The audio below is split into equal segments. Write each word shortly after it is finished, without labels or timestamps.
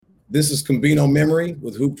This is Combino Memory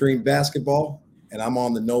with Hoop Dream Basketball, and I'm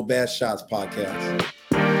on the No Bad Shots podcast.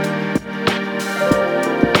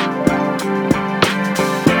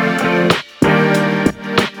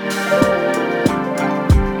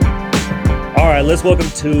 All right, let's welcome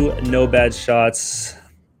to No Bad Shots.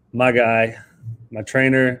 My guy, my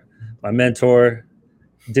trainer, my mentor,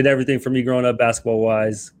 did everything for me growing up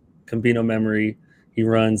basketball-wise. Combino Memory. He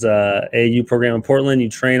runs AAU program in Portland. You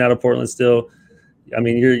train out of Portland still. I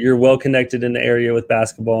mean, you're well connected in the area with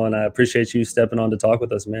basketball, and I appreciate you stepping on to talk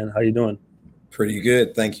with us, man. How you doing? Pretty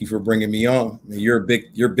good. Thank you for bringing me on. I mean, you're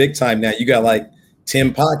big time now. You got like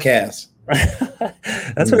 10 podcasts.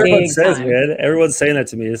 That's what everyone says, man. Everyone's saying that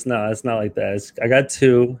to me. It's not like that. I got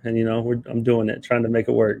 2, and I'm doing it, trying to make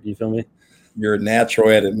it work. You feel me? You're a natural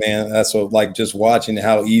at it, man. That's what, like, just watching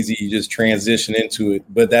how easy you just transition into it.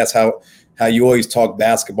 But that's how you always talk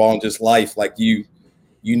basketball and just life. Like you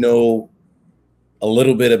know a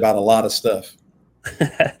little bit about a lot of stuff.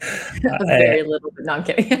 Very little, but not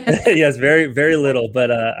kidding. Yes, very, very little.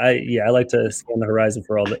 But I like to scan the horizon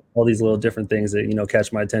for all these little different things that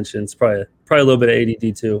catch my attention. It's probably a little bit of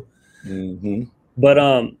ADD too. Mm-hmm.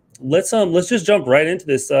 But let's just jump right into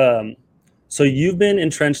this. So you've been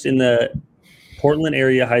entrenched in the Portland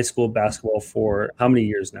area high school basketball for how many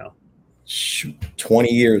years now? 20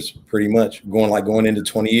 years, pretty much. Going into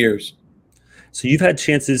 20 years. So you've had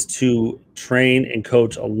chances to train and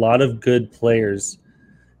coach a lot of good players.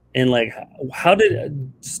 And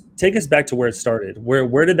take us back to where it started.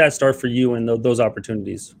 Where did that start for you and those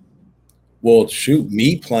opportunities? Well,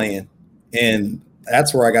 me playing. And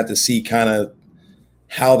that's where I got to see kind of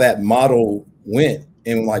how that model went.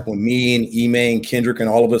 And like when me and Ime and Kendrick and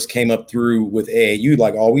all of us came up through with AAU,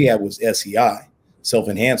 like all we had was SEI,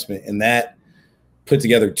 self-enhancement. And that put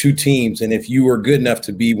together 2 teams. And if you were good enough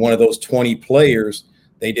to be one of those 20 players,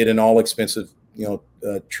 they did an all-expensive,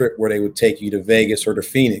 trip where they would take you to Vegas or to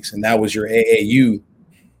Phoenix. And that was your AAU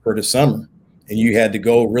for the summer. And you had to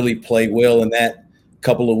go really play well in that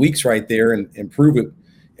couple of weeks right there and prove it.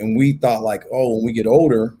 And we thought like, when we get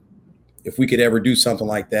older, if we could ever do something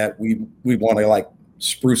like that, we want to like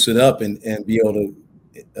spruce it up and be able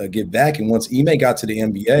to get back. And once Ime got to the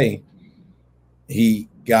NBA, he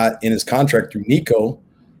got in his contract through Nico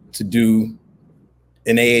to do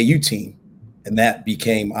an AAU team, and that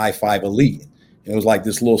became I-5 Elite. And it was like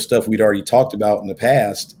this little stuff we'd already talked about in the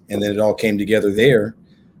past, and then it all came together there.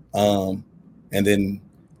 And then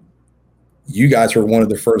you guys were one of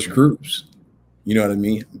the first groups. You know what I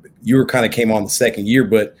mean? You were kind of came on the second year,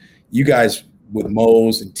 but you guys with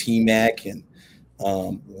Mose and T-Mac and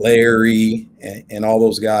Larry and all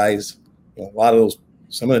those guys, a lot of those,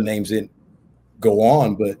 some of the names didn't go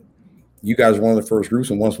on, but you guys were one of the first groups.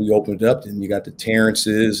 And once we opened it up, then you got the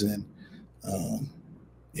Terrences and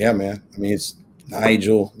yeah, man. I mean, it's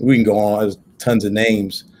Nigel. We can go on. There's tons of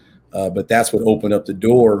names, but that's what opened up the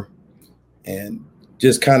door. And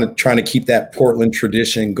just kind of trying to keep that Portland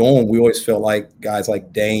tradition going. We always felt like guys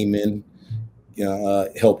like Damon,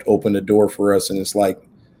 helped open the door for us, and it's like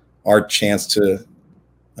our chance to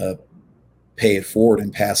pay it forward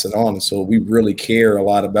and pass it on. And so we really care a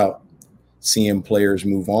lot about seeing players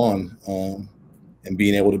move on and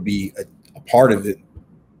being able to be a part of it.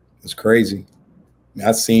 It's crazy. I mean,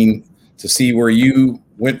 I've seen to see where you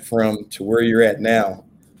went from to where you're at now.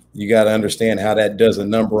 You got to understand how that does a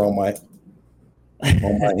number on my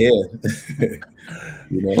head.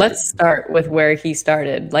 Let's start with where he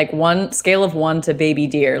started. Like scale of 1 to baby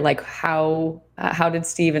deer. Like how did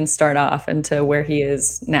Steven start off into where he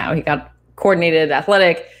is now? He got coordinated,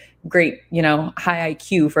 athletic, great, high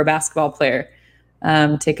IQ for a basketball player.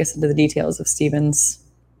 Take us into the details of Steven's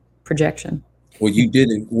projection. Well, you did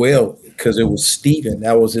it well because it was Steven.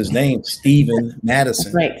 That was his name, Steven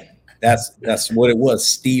Madison. Right. That's what it was,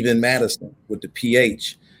 Steven Madison with the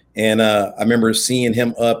PH. And I remember seeing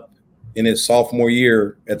him up in his sophomore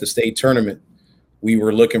year at the state tournament. We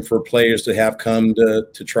were looking for players to have come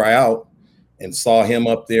to try out and saw him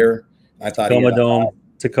up there. I thought Tacoma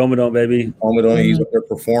Dome, baby. Tacoma Dome, he's up there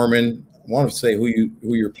performing. I want to say who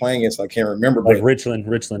you're playing against. I can't remember. Like Richland,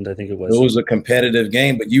 I think it was. It was a competitive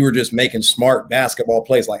game, but you were just making smart basketball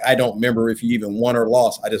plays. Like, I don't remember if you even won or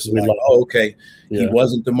lost. I just was like, okay. Yeah. He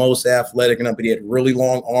wasn't the most athletic enough, but he had really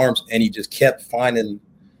long arms, and he just kept finding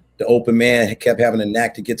the open man. He kept having a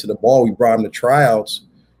knack to get to the ball. We brought him to tryouts,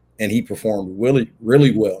 and he performed really,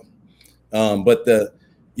 really well. But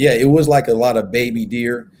it was like a lot of baby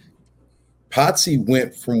deer. Potsy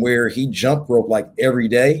went from where he jump rope like every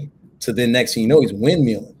day to then next thing you know, he's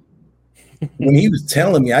windmilling. When he was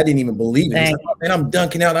telling me, I didn't even believe it. He's like, man, I'm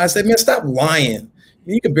dunking out. I said, man, stop lying.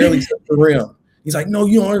 You can barely touch the rim. He's like, no,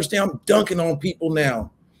 you don't understand. I'm dunking on people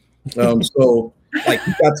now. So like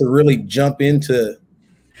he got to really jump into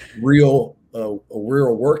real a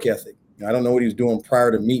real work ethic. I don't know what he was doing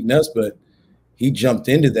prior to meeting us, but he jumped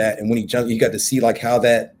into that. And when he jumped, he got to see like how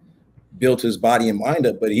that built his body and mind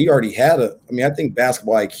up. But he already had I think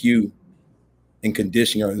basketball IQ and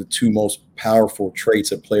conditioning are the two most powerful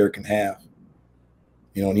traits a player can have.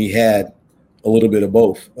 And he had a little bit of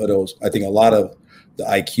both of those. I think a lot of the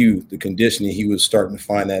IQ, the conditioning, he was starting to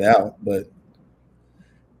find that out. But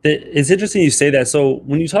it's interesting you say that. So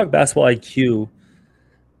when you talk basketball IQ,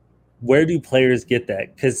 where do players get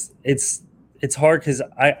that? Because it's hard, because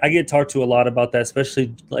I get talked to a lot about that,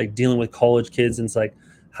 especially like dealing with college kids. And it's like,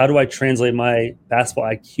 how do I translate my basketball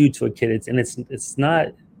IQ to a kid? It's not,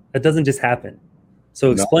 that doesn't just happen.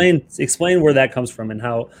 So explain where that comes from and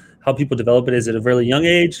how people develop it. Is it a really young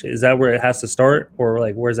age? Is that where it has to start, or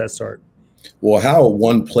like where does that start? Well, how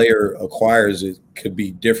one player acquires it could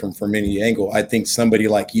be different from any angle. I think somebody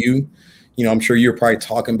like you, I'm sure you're probably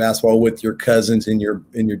talking basketball with your cousins and your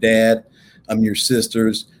dad, your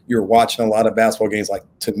sisters. You're watching a lot of basketball games. Like,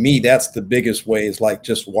 to me, that's the biggest way, is like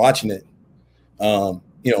just watching it.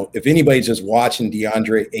 If anybody's just watching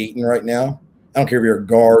DeAndre Ayton right now, I don't care if you're a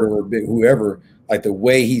guard or a big whoever, like the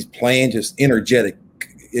way he's playing, just energetic,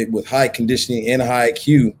 with high conditioning and high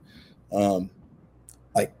IQ.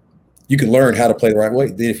 Like, you can learn how to play the right way.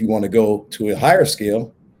 Then if you want to go to a higher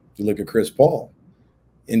scale, you look at Chris Paul.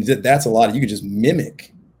 And that's a lot of, you can just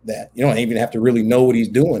mimic that. You don't even have to really know what he's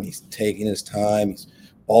doing. He's taking his time. He's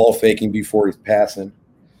ball faking before he's passing.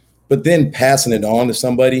 But then passing it on to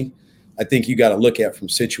somebody, I think you got to look at from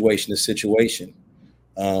situation to situation.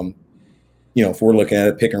 If we're looking at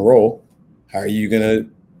a pick and roll, how are you going to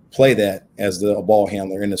play that as a ball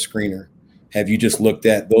handler and a screener? Have you just looked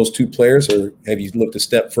at those two players, or have you looked a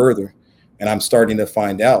step further? And I'm starting to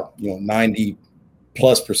find out,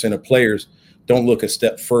 90+% of players don't look a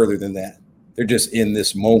step further than that. They're just in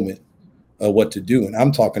this moment of what to do. And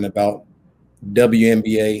I'm talking about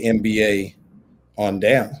WNBA, NBA on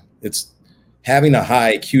down. It's having a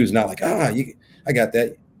high IQ is not like, I got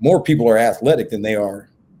that. More people are athletic than they are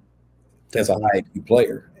as a high IQ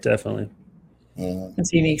player. Definitely.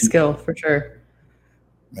 It's a unique skill for sure.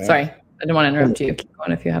 Man. Sorry, I didn't want to interrupt you. Keep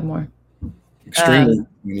going if you have more. Extremely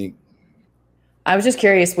unique. I was just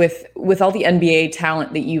curious, with all the NBA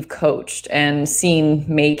talent that you've coached and seen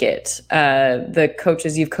make it, the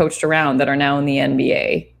coaches you've coached around that are now in the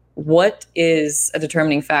NBA, what is a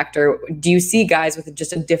determining factor? Do you see guys with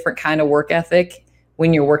just a different kind of work ethic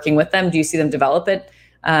when you're working with them? Do you see them develop it?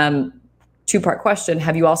 Two-part question.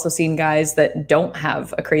 Have you also seen guys that don't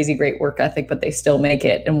have a crazy great work ethic, but they still make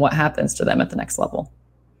it? And what happens to them at the next level?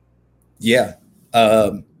 Yeah.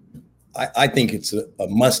 I think it's a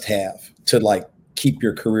must-have to like keep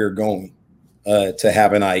your career going, to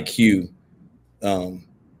have an IQ,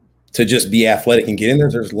 to just be athletic and get in there.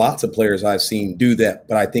 There's lots of players I've seen do that,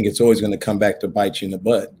 but I think it's always going to come back to bite you in the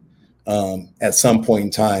butt at some point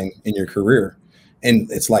in time in your career.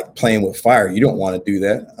 And it's like playing with fire. You don't want to do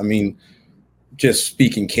that. I mean, just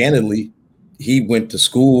speaking candidly, he went to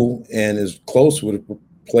school and is close with a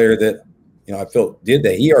player that, I felt did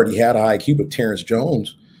that. He already had a high IQ, but Terrence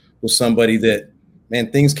Jones was somebody that,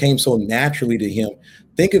 man, things came so naturally to him.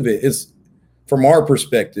 Think of it as, from our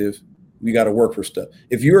perspective, we got to work for stuff.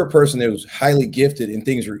 If you're a person that was highly gifted and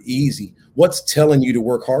things are easy, what's telling you to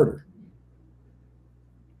work harder?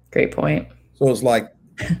 Great point. So it's like,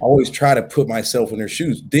 I always try to put myself in their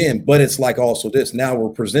shoes then, but it's like also this, now we're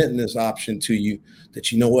presenting this option to you that,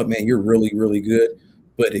 what, man, you're really, really good.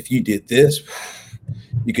 But if you did this,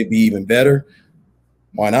 you could be even better.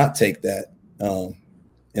 Why not take that?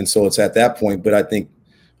 And so it's at that point, but I think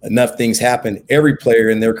enough things happen. Every player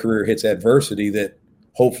in their career hits adversity that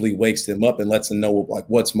hopefully wakes them up and lets them know like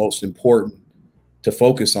what's most important to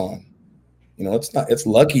focus on. It's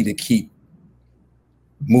lucky to keep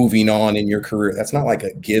moving on in your career. That's not like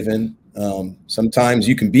a given. Sometimes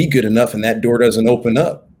you can be good enough and that door doesn't open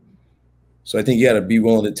up. So I think you got to be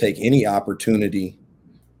willing to take any opportunity.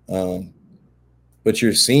 But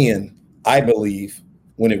you're seeing, I believe,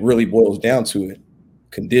 when it really boils down to it,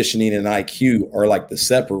 conditioning and IQ are like the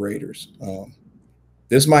separators.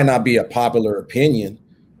 This might not be a popular opinion,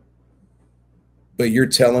 but you're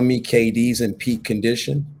telling me KD's in peak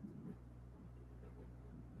condition?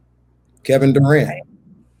 Kevin Durant,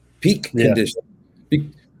 peak condition.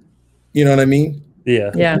 You know what I mean?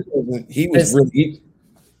 Yeah. Yeah. He was really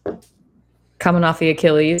coming off the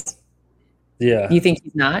Achilles. Yeah. You think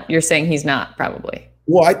he's not? You're saying he's not, probably.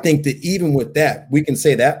 Well, I think that even with that, we can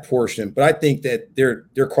say that portion, but I think that they're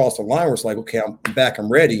across the line where it's like, okay, I'm back,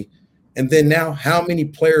 I'm ready. And then now, how many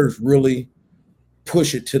players really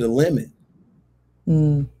push it to the limit?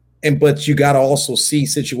 but you got to also see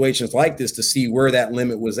situations like this to see where that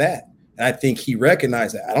limit was at. And I think he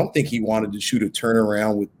recognized that. I don't think he wanted to shoot a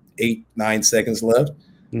turnaround with 8-9 seconds left.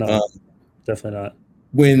 No, definitely not.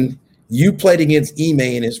 When you played against Ime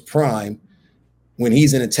in his prime, when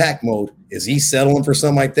he's in attack mode, is he settling for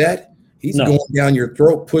something like that? He's going down your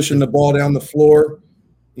throat, pushing the ball down the floor,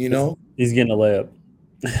 you know? He's getting a layup.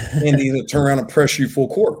 And he's going to turn around and pressure you full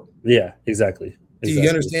court. Yeah, exactly. Do you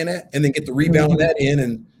understand that? And then get the rebound on that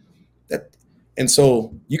in. And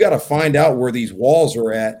so you got to find out where these walls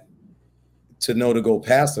are at to know to go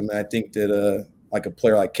past them. And I think that like a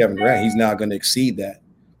player like Kevin Durant, he's not going to exceed that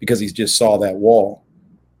because he's just saw that wall.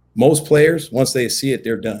 Most players, once they see it,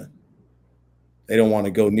 they're done. They don't want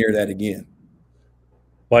to go near that again.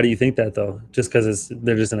 Why do you think that, though? Just because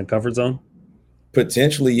they're just in a comfort zone?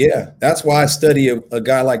 Potentially, yeah. That's why I study a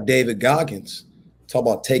guy like David Goggins. Talk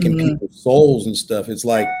about taking people's souls and stuff. It's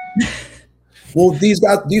like, well, these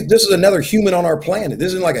guys, this is another human on our planet. This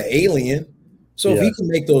isn't like an alien. So if he can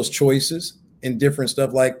make those choices and different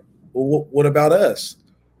stuff, like, well, what about us?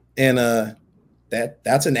 And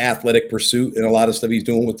that's an athletic pursuit and a lot of stuff he's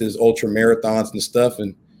doing with his ultra marathons and stuff.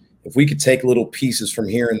 And if we could take little pieces from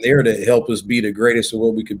here and there to help us be the greatest of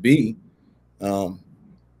what we could be,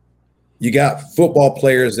 you got football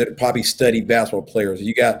players that probably study basketball players.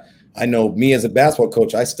 I know me as a basketball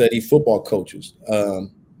coach, I study football coaches.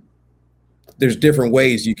 There's different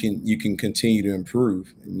ways you can continue to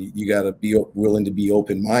improve, and you got to be willing to be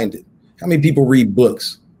open-minded. How many people read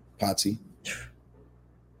books, Potsy?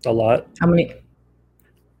 A lot. How many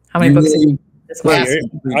books? This class?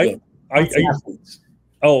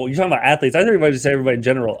 Oh, you're talking about athletes. I thought everybody just say everybody in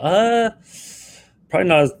general. Probably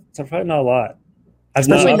not a lot.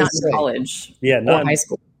 Especially not in college. Yeah, or high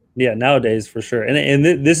school. Yeah, nowadays for sure. And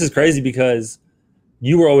this is crazy because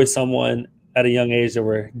you were always someone at a young age that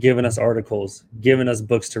were giving us articles, giving us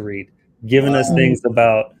books to read, giving us things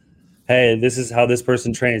about, hey, this is how this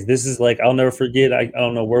person trains. This is like, I'll never forget. I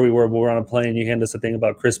don't know where we were, but we were on a plane. You handed us a thing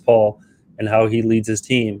about Chris Paul and how he leads his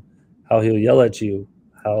team, how he'll yell at you,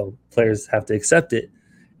 how players have to accept it.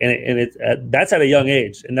 And that's at a young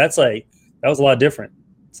age. And that was a lot different.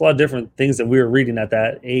 It's a lot of different things that we were reading at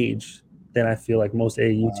that age than I feel like most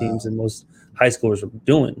AAU teams and most high schoolers are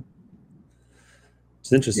doing.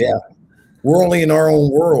 It's interesting. Yeah. We're only in our own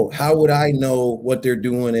world. How would I know what they're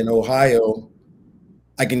doing in Ohio?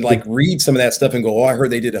 I can read some of that stuff and go, oh, I heard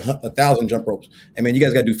they did 1,000 jump ropes. I mean, you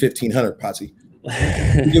guys got to do 1,500, Potsy.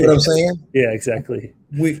 You get what I'm saying? Yeah, exactly.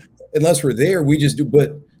 Unless we're there, we just do.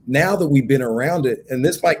 But now that we've been around it, and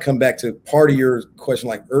this might come back to part of your question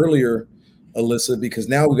like earlier, Alyssa, because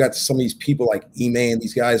now we got some of these people like Ime and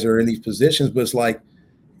these guys are in these positions, but it's like,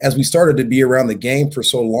 as we started to be around the game for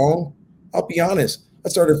so long, I'll be honest, I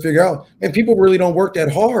started to figure out, man, people really don't work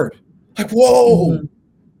that hard. Like, whoa,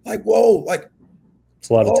 it's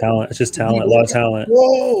a lot of talent. It's just talent, a lot of talent.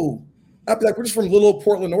 Whoa. I'd be like, we're just from little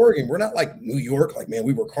Portland, Oregon. We're not like New York. Like, man,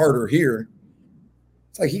 we work harder here.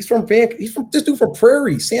 It's like, he's from this dude from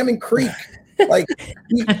Prairie, Salmon Creek. Like,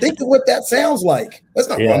 think of what that sounds like. That's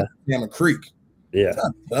not wrong, Salmon Creek. Yeah. It's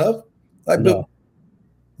not tough. But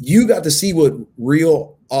you got to see what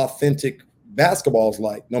real, authentic basketball is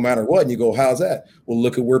like, no matter what. And you go, how's that? Well,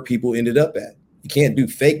 look at where people ended up at. You can't do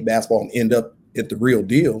fake basketball and end up at the real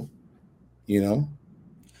deal, you know?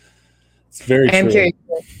 It's very true. I'm curious,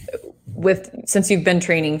 since you've been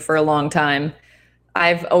training for a long time,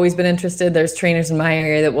 I've always been interested. There's trainers in my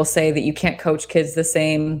area that will say that you can't coach kids the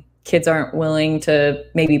same. Kids aren't willing to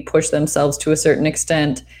maybe push themselves to a certain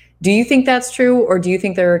extent. Do you think that's true? Or do you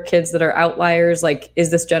think there are kids that are outliers? Like,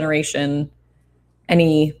 is this generation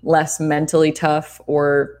any less mentally tough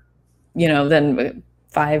or, than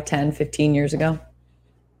 5, 10, 15 years ago?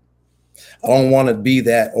 I don't want to be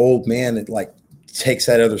that old man that takes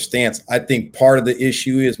that other stance. I think part of the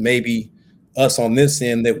issue is maybe us on this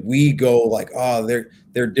end that we go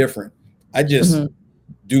they're different. I just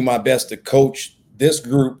do my best to coach this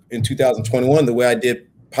group in 2021 the way I did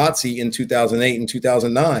Potsy in 2008 and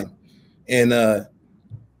 2009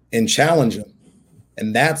 and challenge them.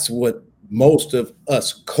 And that's what most of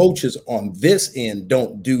us coaches on this end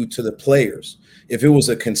don't do to the players. If it was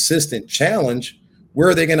a consistent challenge, where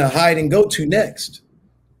are they going to hide and go to next?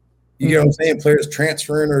 You get what I'm saying? Players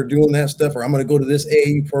transferring or doing that stuff, or I'm going to go to this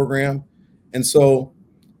AAU program. And so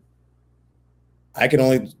I can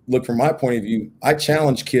only look from my point of view. I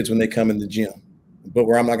challenge kids when they come in the gym, but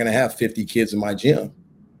where I'm not going to have 50 kids in my gym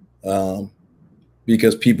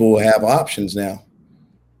because people have options now.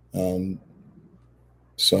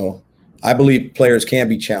 So I believe players can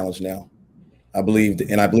be challenged now. I believe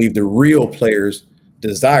the real players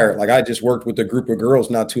desire it. Like I just worked with a group of girls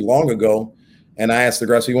not too long ago And I asked the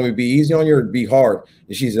girl, so you want me to be easy on you or be hard?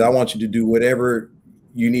 And she said, I want you to do whatever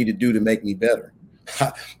you need to do to make me better.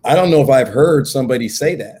 I don't know if I've heard somebody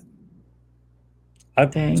say that. I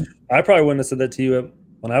probably wouldn't have said that to you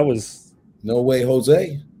when I was. No way,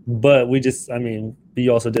 Jose. But we just, I mean,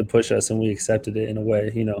 you also did push us and we accepted it in a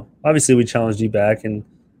way, you know. Obviously, we challenged you back. And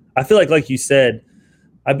I feel like you said,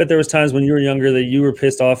 I bet there was times when you were younger that you were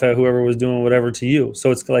pissed off at whoever was doing whatever to you.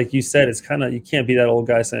 So it's like you said, it's kind of, you can't be that old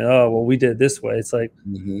guy saying, oh, well, we did it this way. It's like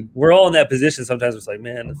we're all in that position. Sometimes it's like,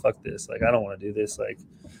 man, fuck this. Like, I don't want to do this, like,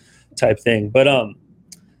 type thing. But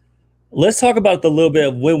let's talk about the little bit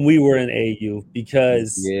of when we were in AU,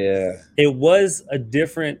 because it was a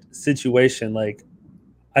different situation. Like,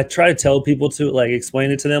 I try to tell people to, like,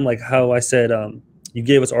 explain it to them, like how I said, you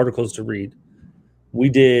gave us articles to read. We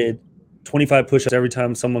did 25 push-ups every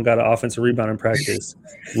time someone got an offensive rebound in practice.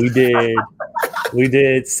 We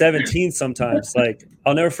did 17 sometimes. Like,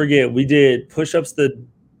 I'll never forget, we did push-ups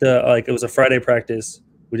like, it was a Friday practice.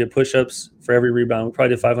 We did push-ups for every rebound. We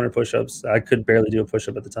probably did 500 push-ups. I could barely do a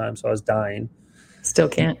push-up at the time, so I was dying. Still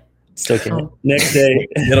can't. Oh. Next day,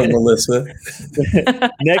 get them, Melissa.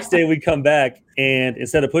 Next day we come back, and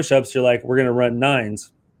instead of push-ups, you're like, we're gonna run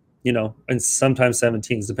 9s, you know, and sometimes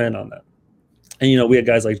 17s, depending on that. And, you know, we had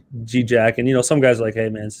guys like G-Jack, and, you know, some guys are like, hey,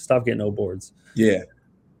 man, stop getting no boards. Yeah.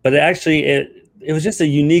 But it was just a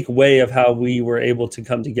unique way of how we were able to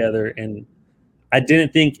come together. And I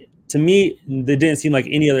didn't think, to me, it didn't seem like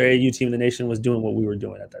any other AAU team in the nation was doing what we were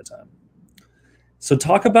doing at that time. So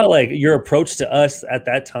talk about, like, your approach to us at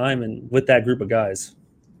that time and with that group of guys.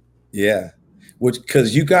 Yeah.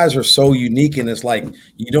 Because you guys are so unique, and it's like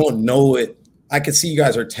you don't know it. I can see you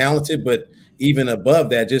guys are talented, but even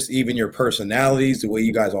above that, just even your personalities, the way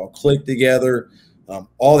you guys all click together,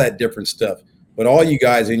 all that different stuff. But all you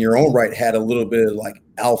guys in your own right had a little bit of, like,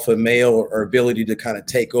 alpha male or ability to kind of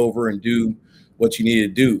take over and do what you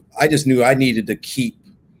needed to do. I just knew I needed to keep,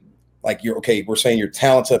 like, we're saying your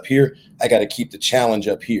talent's up here. I got to keep the challenge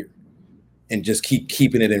up here and just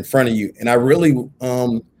keeping it in front of you. And I really,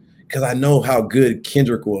 because I know how good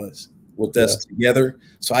Kendrick was with us together.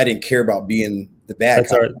 So I didn't care about being the bad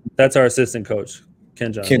guy. That's our assistant coach,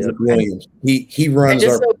 Kendrick Williams. He runs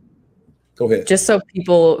our. Go ahead. Just so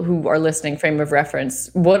people who are listening, frame of reference,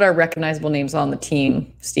 what are recognizable names on the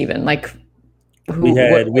team, Stephen? Like, we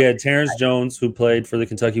had Terrence Jones, who played for the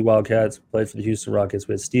Kentucky Wildcats, played for the Houston Rockets.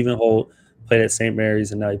 We had Stephen Holt, played at St.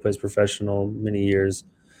 Mary's, and now he plays professional many years.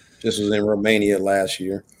 Just was in Romania last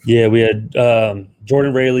year. Yeah, we had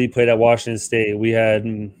Jordan Rayleigh, played at Washington State. We had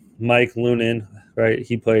Mike Lunan, right?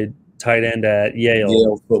 He played tight end at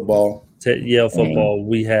Yale football.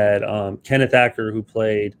 We had Kenneth Acker, who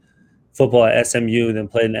played football at SMU, then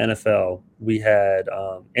played in the NFL. We had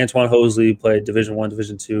Antoine Hosley, who played Division I,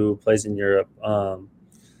 Division II, plays in Europe.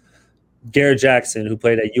 Garrett Jackson, who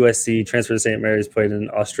played at USC, transferred to St. Mary's, played in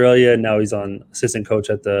Australia. Now he's on assistant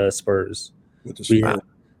coach at the Spurs.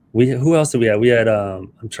 Who else did we have? We had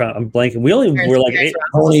I'm blanking. We only were like 8.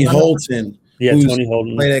 Tony Holton. Yeah, Tony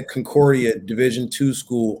Holton. Played at Concordia, Division II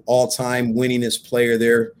school, all-time winningest player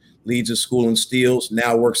there, leads the school in steals,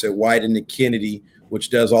 now works at White and Kennedy,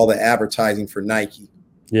 which does all the advertising for Nike.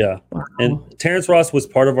 Yeah. Wow. And Terrence Ross was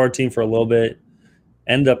part of our team for a little bit,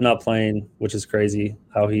 ended up not playing, which is crazy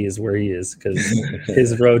how he is where he is, because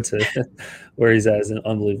his road to where he's at is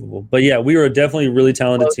unbelievable. But yeah, we were definitely a really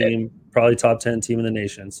talented team, probably top 10 team in the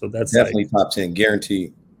nation. So that's definitely top 10,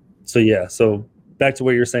 guaranteed. So yeah, so back to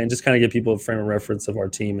what you're saying, just kind of give people a frame of reference of our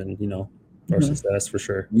team and, you know, our success for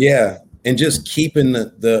sure. Yeah. And just keeping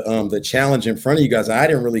the challenge in front of you guys. I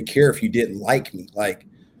didn't really care if you didn't like me. Like,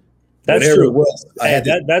 that's true. It was,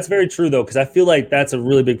 that's very true though, because I feel like that's a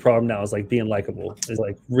really big problem now. Is like being likable. Is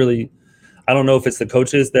like really, I don't know if it's the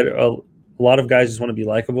coaches that a lot of guys just want to be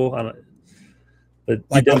likable. I don't. But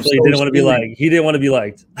like, he definitely didn't want to be liked. He didn't want to be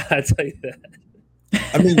liked. I tell you that.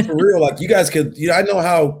 I mean, for real, like you guys could, you know, I know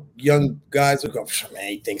how young guys would go, man,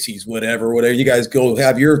 he thinks he's whatever. You guys go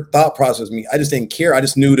have your thought process. Me, I just didn't care. I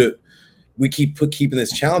just knew that we keeping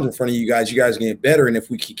this challenge in front of you guys can get better. And if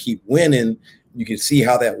we could keep winning, you can see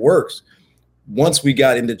how that works. Once we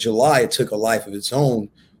got into July, it took a life of its own.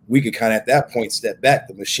 We could kind of at that point step back.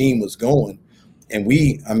 The machine was going. And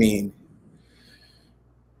we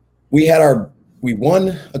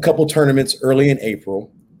won a couple tournaments early in April.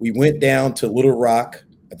 We went down to Little Rock.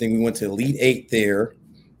 I think we went to Elite 8 there.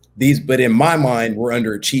 But in my mind, we're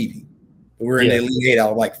underachieving. We're in the Elite 8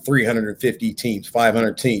 out of like 350 teams,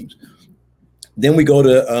 500 teams. Then we go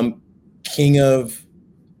to King of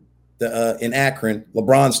in Akron,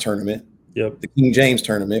 LeBron's tournament, the King James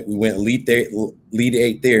tournament. We went Elite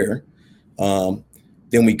 8 there.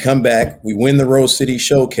 Then we come back. We win the Rose City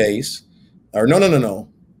Showcase. or no.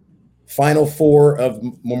 Final Four of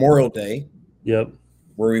Memorial Day. Yep.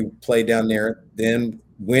 Where we played down there, then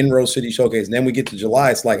win Rose City Showcase. And then we get to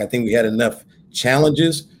July. It's like, I think we had enough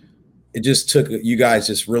challenges. It just took you guys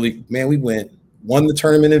just really, man, we won the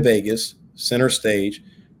tournament in Vegas, center stage,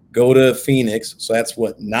 go to Phoenix. So that's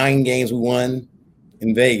 9 games we won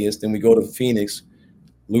in Vegas. Then we go to Phoenix,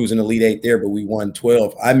 losing Elite 8 there, but we won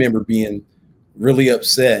 12. I remember being really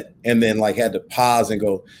upset and then like had to pause and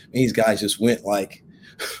go, man, these guys just went like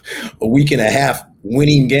a week and a half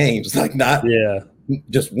winning games, like not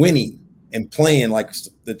just winning and playing like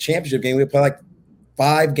the championship game. We played like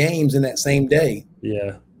 5 games in that same day.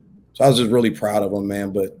 Yeah. So I was just really proud of them,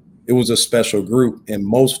 man. But it was a special group, and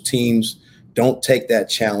most teams don't take that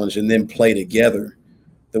challenge and then play together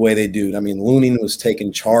the way they do. I mean, Luning was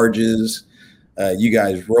taking charges. You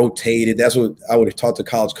guys rotated. That's what I would have taught to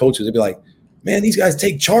college coaches. They'd be like, man, these guys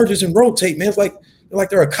take charges and rotate, man. It's like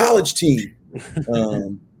they're a college team.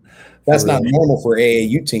 That's not normal for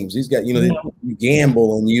AAU teams. These guys, you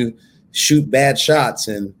gamble and you shoot bad shots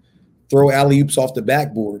and throw alley-oops off the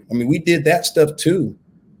backboard. I mean, we did that stuff too,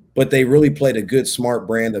 but they really played a good, smart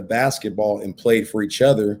brand of basketball and played for each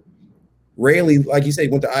other. Rayleigh, like you said,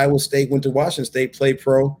 went to Iowa State, went to Washington State, played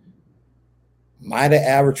pro, might have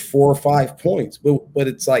averaged 4 or 5 points, but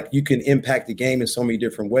it's like you can impact the game in so many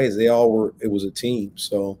different ways. It was a team.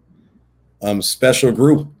 So special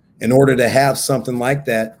group. In order to have something like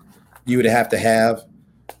that, you would have to have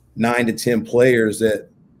 9 to 10 players that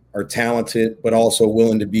are talented, but also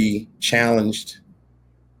willing to be challenged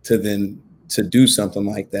to do something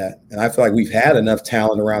like that. And I feel like we've had enough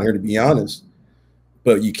talent around here, to be honest,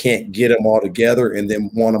 but you can't get them all together and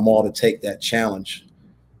then want them all to take that challenge.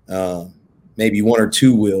 Maybe 1 or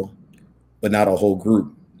 2 will, but not a whole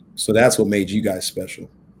group. So that's what made you guys special.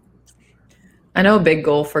 I know a big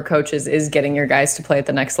goal for coaches is getting your guys to play at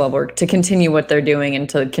the next level, or to continue what they're doing and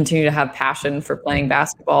to continue to have passion for playing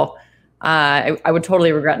basketball. I would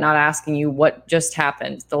totally regret not asking you what just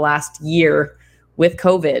happened the last year with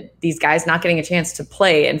COVID, these guys not getting a chance to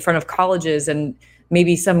play in front of colleges, and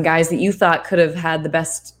maybe some guys that you thought could have had the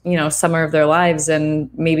best, summer of their lives and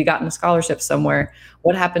maybe gotten a scholarship somewhere.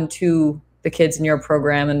 What happened to the kids in your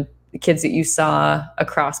program and the kids that you saw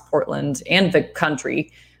across Portland and the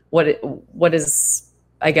country? What is,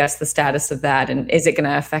 I guess, the status of that, and is it going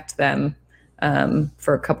to affect them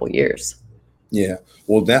for a couple years? Yeah,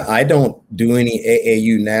 well, I don't do any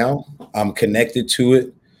AAU now. I'm connected to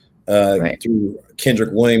it through Kendrick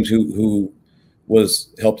Williams, who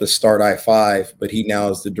helped us start I-5, but he now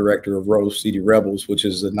is the director of Rose City Rebels, which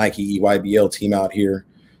is the Nike EYBL team out here.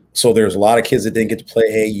 So there's a lot of kids that didn't get to play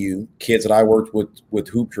AAU, kids that I worked with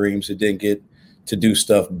Hoop Dreams that didn't get to do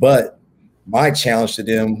stuff, but my challenge to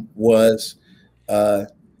them was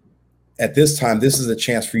at this time, this is a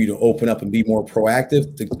chance for you to open up and be more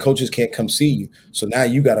proactive. The coaches can't come see you. So now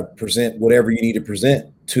you got to present whatever you need to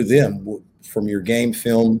present to them from your game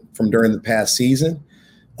film from during the past season.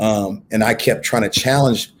 And I kept trying to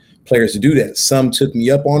challenge players to do that. Some took me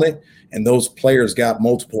up on it, and those players got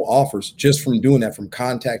multiple offers just from doing that, from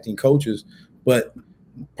contacting coaches. But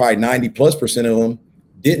probably 90+% of them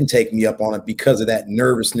didn't take me up on it because of that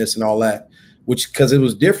nervousness and all that, because it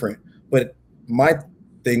was different. But my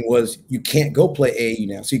thing was, you can't go play AAU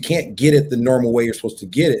now. So you can't get it the normal way you're supposed to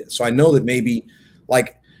get it. So I know that maybe,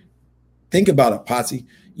 think about it, Potsy,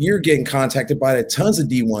 you're getting contacted by tons of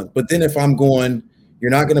D1. But then if I'm going,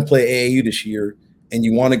 you're not going to play AAU this year and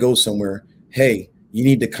you want to go somewhere, hey, you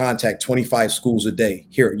need to contact 25 schools a day.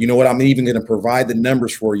 Here, you know what? I'm even going to provide the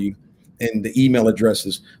numbers for you and the email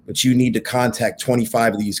addresses, but you need to contact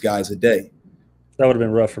 25 of these guys a day. That would have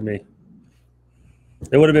been rough for me.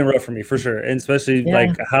 It would have been rough for me for sure. And especially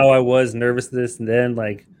how I was, nervousness, and then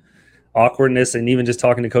awkwardness, and even just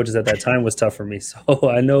talking to coaches at that time was tough for me. So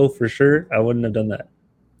I know for sure I wouldn't have done that.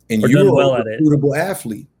 And you're well a recruitable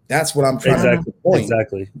athlete. That's what I'm trying to make the point.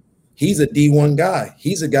 Exactly. He's a D1 guy.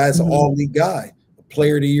 He's a guy that's an all-league guy, a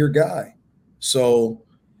player of the year guy. So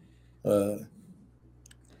a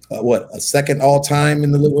second all-time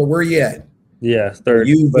in the league? Where are you at? Yeah, third.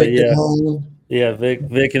 You, Vic,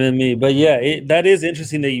 Vic and then me. But that is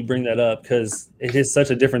interesting that you bring that up, because it is such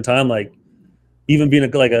a different time. Even being a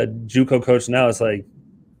JUCO coach now, it's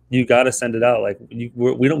you got to send it out.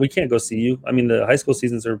 We can't go see you. I mean, the high school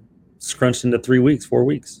seasons are scrunched into 3 weeks, 4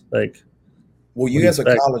 weeks. Well, you as a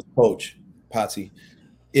college coach, Potsy,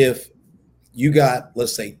 if you got,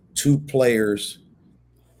 let's say, 2 players,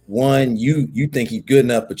 one, you think he's good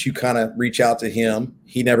enough, but you kind of reach out to him.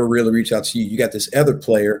 He never really reached out to you. You got this other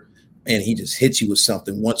player, and he just hits you with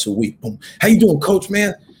something once a week. Boom. How you doing, coach,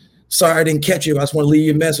 man? Sorry I didn't catch you. I just want to leave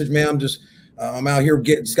you a message, man. I'm out here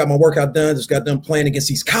just got my workout done. Just got done playing against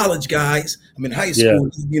these college guys. I'm in high school.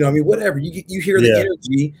 You know, I mean, whatever. You hear the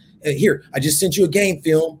energy. Here, I just sent you a game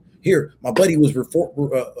film. Here, my buddy was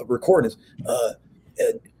recording this.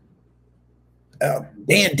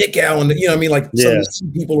 Dan Dickow, and you know what I mean, like some of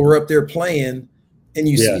the people who were up there playing, and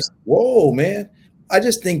you see, whoa, man. I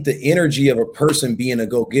just think the energy of a person being a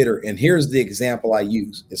go-getter, and here's the example I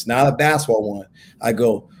use. It's not a basketball one. I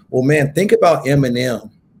go, well, man, think about Eminem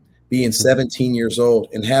being 17 years old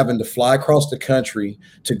and having to fly across the country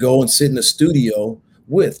to go and sit in the studio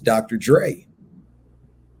with Dr. Dre.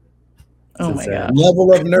 Oh my God.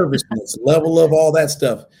 Level of nervousness, level of all that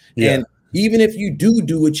stuff. Yeah. And even if you do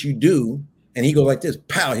what you do, and he goes like this,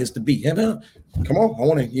 pow, hits the beat. Come on, I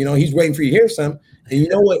want to, you know, he's waiting for you to hear something. And you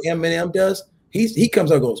know what Eminem does? He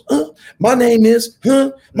comes out and goes, my name is,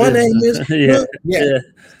 my name is,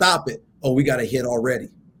 stop it. Oh, we got a hit already.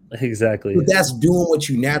 Exactly. But that's doing what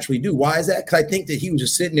you naturally do. Why is that? Because I think that he was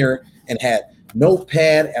just sitting there and had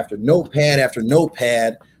notepad after notepad after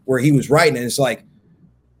notepad where he was writing, and it's like,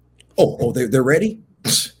 they're ready.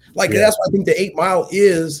 That's why I think the 8 Mile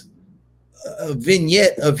is a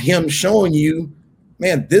vignette of him showing you,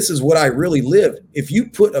 man, this is what I really lived. If you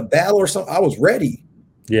put a battle or something, I was ready.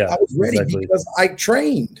 Yeah, I was ready because I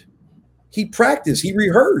trained. He practiced. He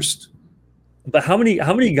rehearsed. But how many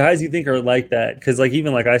guys do you think are like that? Because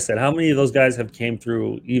even like I said, how many of those guys have came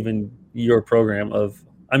through even your program of?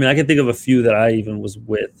 I mean, I can think of a few that I even was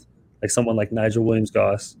with, like someone like Nigel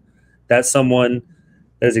Williams-Goss. That's someone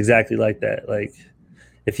that is exactly like that. Like,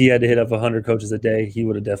 if he had to hit up 100 coaches a day, he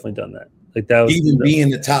would have definitely done that. Like that was even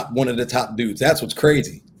being one of the top dudes. That's what's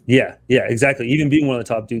crazy. Yeah, exactly. Even being one of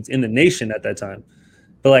the top dudes in the nation at that time.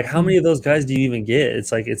 But like, how many of those guys do you even get?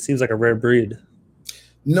 It's like, it seems like a rare breed.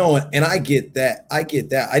 No, and I get that. I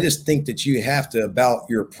just think that you have to, about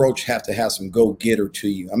your approach, have to have some go-getter to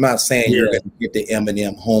you. I'm not saying you're going to get the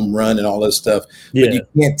Eminem home run and all this stuff, but you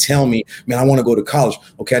can't tell me, man, I want to go to college.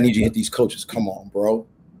 Okay, I need you to hit these coaches. Come on, bro.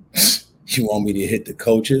 You want me to hit the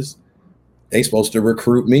coaches? They supposed to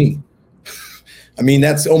recruit me. I mean,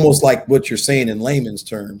 that's almost like what you're saying in layman's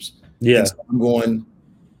terms. Yeah. So I'm going,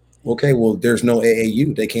 okay, well, there's no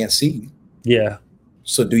AAU. They can't see you. Yeah.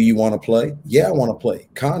 So do you want to play? Yeah, I want to play.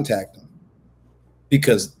 Contact them.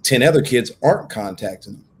 Because 10 other kids aren't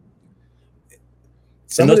contacting them.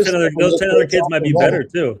 And those 10 other kids might be better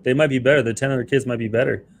too. They might be better. The 10 other kids might be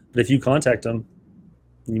better. But if you contact them,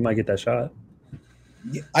 you might get that shot.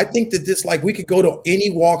 I think that this, like, we could go to any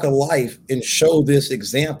walk of life and show this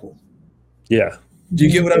example. Yeah. Do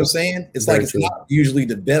you get what I'm saying? It's Very like, it's true. not usually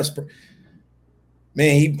the best.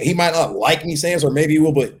 Man, he might not like me saying this, or maybe he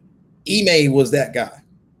will, but Ime was that guy.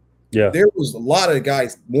 Yeah. There was a lot of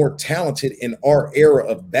guys more talented in our era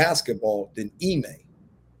of basketball than Ime.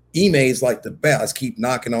 Ime is like the best. Let's keep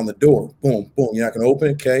knocking on the door. Boom, boom. You're not going to open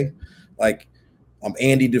it? Okay. Like, I'm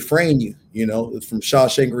Andy Dufresne, you know, from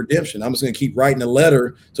Shawshank Redemption. I'm just going to keep writing a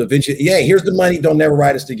letter to eventually, here's the money. Don't never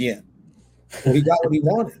write us again. Well, he got what he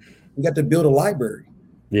wanted. We got to build a library.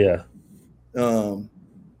 Yeah. So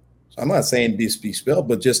I'm not saying be spelled,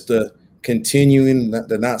 but just continuing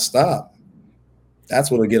to not stop. That's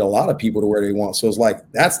what'll get a lot of people to where they want. So it's like,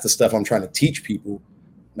 that's the stuff I'm trying to teach people,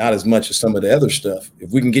 not as much as some of the other stuff.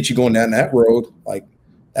 If we can get you going down that road, like,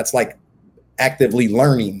 that's like actively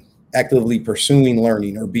learning, actively pursuing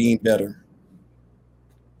learning or being better.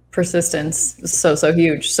 Persistence is so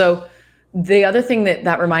huge. So the other thing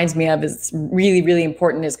that reminds me of is really, really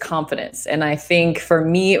important is confidence. And I think for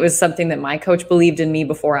me, it was something that my coach believed in me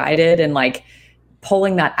before I did. And like,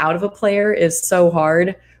 pulling that out of a player is so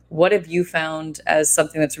hard. What have you found as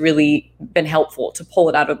something that's really been helpful to pull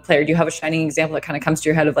it out of a player? Do you have a shining example that kind of comes to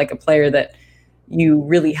your head of like a player that you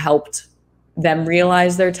really helped them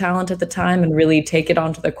realize their talent at the time and really take it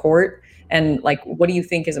onto the court? And like, what do you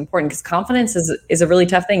think is important? Because confidence is a really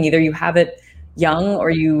tough thing. Either you have it young or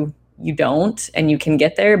you don't, and you can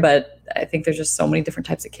get there. But I think there's just so many different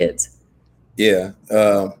types of kids. Yeah.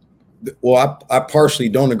 Well, I partially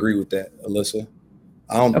don't agree with that, Alyssa.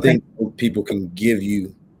 I don't think people can give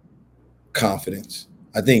you confidence.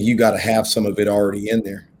 I think you got to have some of it already in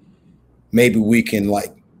there. Maybe we can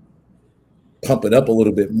like pump it up a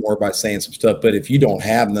little bit more by saying some stuff. But if you don't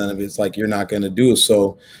have none of it, it's like you're not going to do it.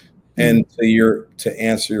 So, and to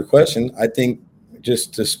answer your question, I think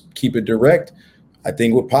just to keep it direct, I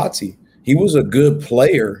think with Potsy, he was a good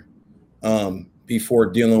player before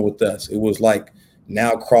dealing with us. It was like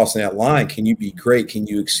now crossing that line. Can you be great? Can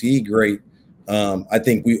you exceed great? I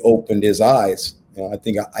think we opened his eyes. You know, I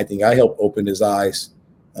think I helped open his eyes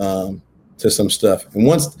to some stuff. And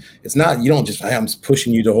once it's not, you don't just, I'm just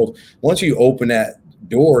pushing you to hold. Once you open that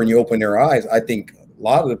door and you open their eyes, I think a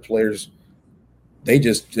lot of the players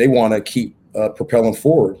they want to keep propelling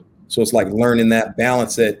forward. So it's like learning that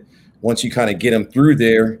balance that once you kind of get them through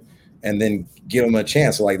there and then give them a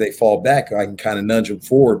chance, so like they fall back, I can kind of nudge them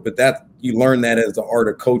forward. But that you learn that as the art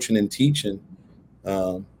of coaching and teaching.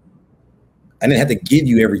 I didn't have to give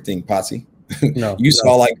you everything, Potsy. No, you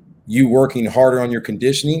saw like you working harder on your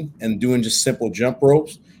conditioning and doing just simple jump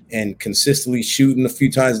ropes and consistently shooting a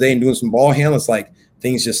few times a day and doing some ball handling. It's like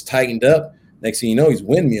things just tightened up. Next thing you know, he's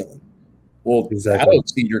windmilling. Well, that'll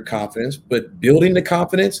exceed your confidence, but building the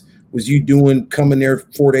confidence was you coming there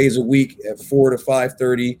 4 days a week at 4 to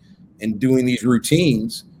 5:30 and doing these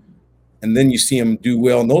routines. And then you see him do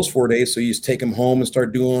well in those 4 days. So you just take him home and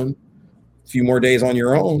start doing a few more days on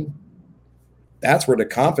your own. That's where the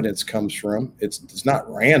confidence comes from. It's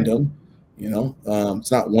not random,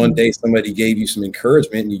 it's not one day somebody gave you some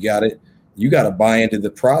encouragement and you got to buy into the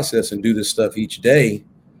process and do this stuff each day.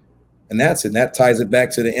 And that ties it back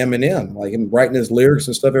to the Eminem, like him writing his lyrics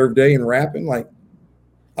and stuff every day and rapping, like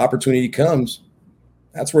opportunity comes.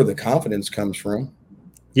 That's where the confidence comes from.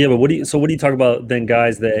 Yeah. But what do you talk about then,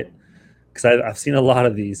 guys, that, because I've seen a lot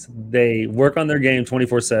of these, they work on their game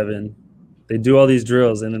 24/7. They do all these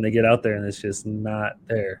drills and then they get out there and it's just not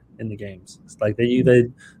there in the games. It's like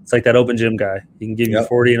it's like that open gym guy. He can give you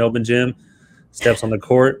 40 in open gym, steps on the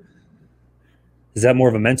court. Is that more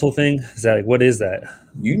of a mental thing? Is that what is that?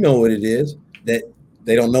 You know what it is, that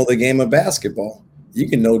they don't know the game of basketball. You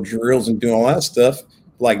can know drills and do all that stuff.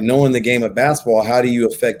 Like knowing the game of basketball, how do you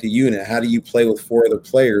affect a unit? How do you play with 4 other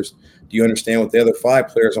players? Do you understand what the other 5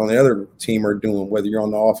 players on the other team are doing, whether you're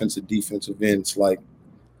on the offensive, defensive end? It's like,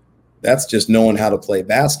 that's just knowing how to play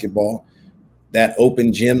basketball. That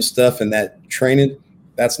open gym stuff and that training,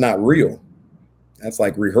 that's not real. That's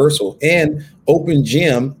like rehearsal. And open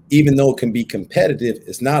gym, even though it can be competitive,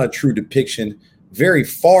 is not a true depiction, very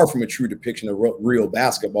far from a true depiction of what real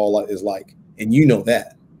basketball is like. And you know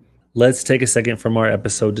that. Let's take a second from our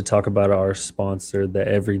episode to talk about our sponsor, the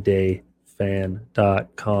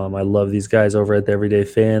everydayfan.com. I love these guys over at the Everyday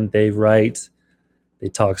Fan. They write, they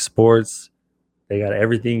talk sports. They got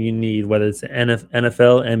everything you need, whether it's the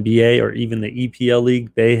NFL, NBA, or even the EPL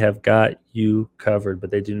league. They have got you covered,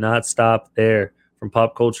 but they do not stop there. From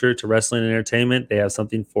pop culture to wrestling and entertainment, they have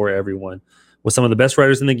something for everyone. With some of the best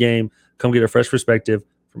writers in the game, come get a fresh perspective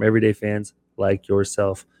from everyday fans like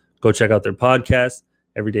yourself. Go check out their podcast,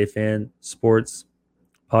 Everyday Fan Sports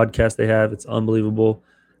podcast they have. It's unbelievable.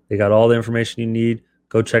 They got all the information you need.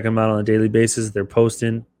 Go check them out on a daily basis. They're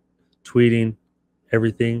posting, tweeting,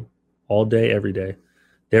 everything. All day, every day.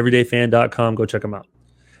 TheEverydayFan.com. Go check them out.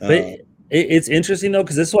 But it's interesting, though,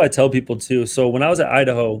 because this is what I tell people, too. So when I was at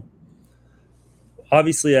Idaho,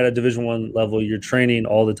 obviously at a Division I level, you're training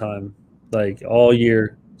all the time, like all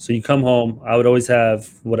year. So you come home. I would always have,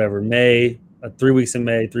 3 weeks in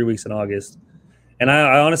May, 3 weeks in August. And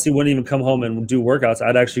I honestly wouldn't even come home and do workouts.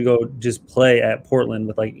 I'd actually go just play at Portland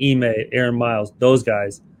with like Ime, Aaron Miles, those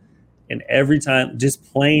guys. And every time, just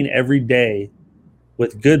playing every day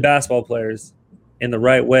with good basketball players in the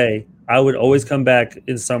right way, I would always come back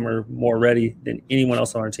in summer more ready than anyone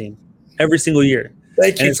else on our team every single year.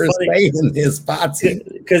 Thank you for saying this, Potsy.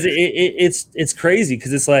 Because it's crazy,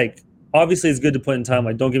 because it's like, obviously it's good to put in time.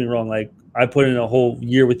 Like, don't get me wrong. Like, I put in a whole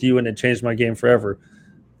year with you and it changed my game forever.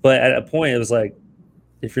 But at a point, it was like,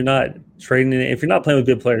 if you're not training, if you're not playing with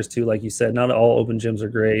good players too, like you said, not all open gyms are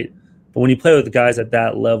great. But when you play with the guys at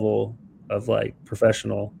that level of like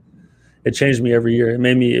professional, it changed me every year. It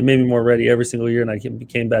made me more ready every single year, and I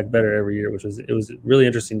came back better every year, it was really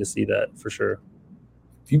interesting to see that for sure.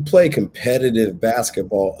 If you play competitive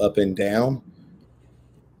basketball up and down,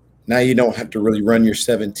 now you don't have to really run your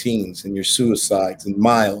 17s and your suicides and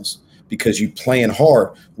miles because you playing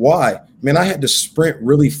hard. Why? Man, I had to sprint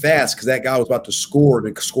really fast because that guy was about to score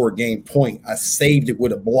a game point. I saved it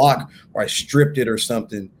with a block or I stripped it or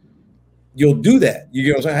something. You'll do that. You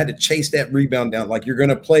know what I'm saying? I had to chase that rebound down. Like, you're going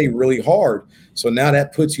to play really hard. So now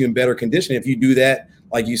that puts you in better condition. If you do that,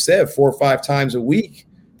 like you said, 4 or 5 times a week,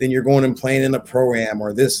 then you're going and playing in a pro-am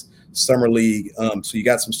or this summer league. So you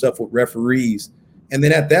got some stuff with referees. And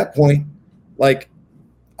then at that point, like,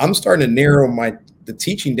 I'm starting to narrow the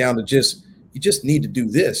teaching down to you just need to do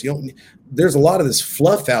this. There's a lot of this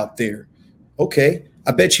fluff out there. Okay,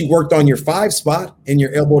 I bet you worked on your 5 spot and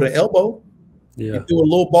your elbow to elbow. Yeah. You do a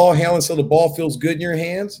little ball handling so the ball feels good in your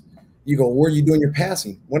hands. You go, where are you doing your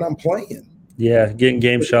passing? When I'm playing. Yeah, getting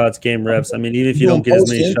game shots, game reps. I mean, even if you don't get as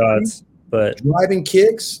many shots, but driving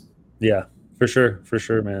kicks. Yeah, for sure,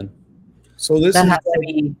 man. So this that has to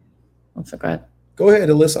be. Oh, so go ahead. Go ahead,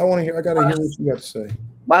 Alyssa. I gotta hear what you got to say.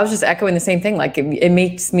 Well, I was just echoing the same thing. Like, it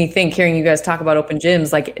makes me think, hearing you guys talk about open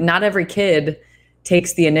gyms, like, not every kid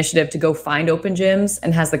takes the initiative to go find open gyms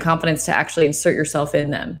and has the confidence to actually insert yourself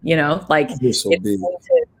in them, like it's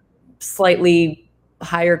slightly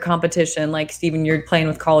higher competition. Like Steven, you're playing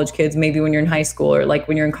with college kids, maybe when you're in high school, or like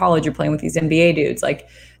when you're in college, you're playing with these NBA dudes. Like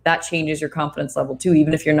that changes your confidence level too,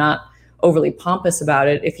 even if you're not overly pompous about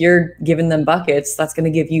it. If you're giving them buckets, that's going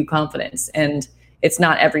to give you confidence. And it's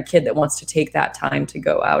not every kid that wants to take that time to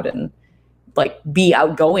go out and like be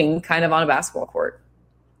outgoing kind of on a basketball court.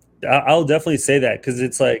 I'll definitely say that, because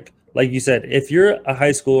it's like you said, if you're a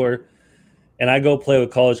high schooler and I go play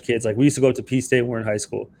with college kids, like we used to go up to P State when we were in high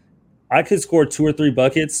school, I could score 2 or 3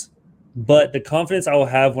 buckets, but the confidence I will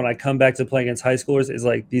have when I come back to play against high schoolers is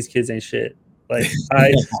like, these kids ain't shit. Like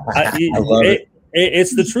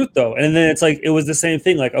it's the truth though. And then it's like, it was the same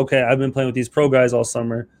thing. Like, okay, I've been playing with these pro guys all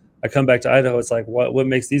summer. I come back to Idaho. It's like, what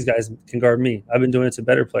makes these guys can guard me? I've been doing it to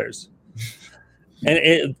better players.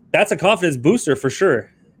 And that's a confidence booster for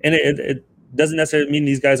sure. And it doesn't necessarily mean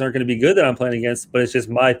these guys aren't going to be good that I'm playing against, but it's just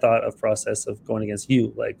my thought of process of going against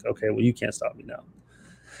you. Like, okay, well, you can't stop me now.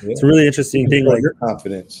 Yeah. It's a really interesting thing. Like your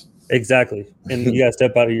confidence. Exactly. And you got to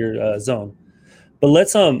step out of your zone. But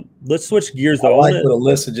let's switch gears though. I like what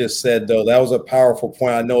Alyssa just said though. That was a powerful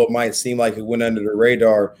point. I know it might seem like it went under the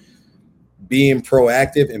radar. Being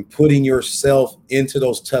proactive and putting yourself into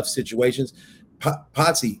those tough situations.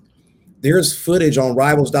 Potsy, there's footage on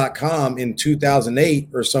Rivals.com in 2008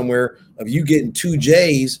 or somewhere of you getting 2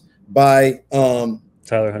 J's by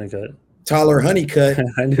Tyler Honeycutt.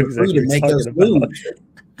 I knew exactly to make us lose.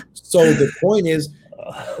 So the point is,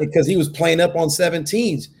 because he was playing up on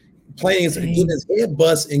 17s, getting his head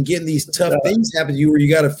bust and getting these tough things happen to you where you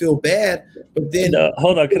got to feel bad. But then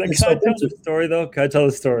hold on, can I tell the story though? Can I tell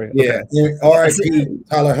the story? Yeah. Okay. R.I.P.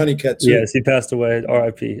 Tyler Honeycutt too. Yes, he passed away.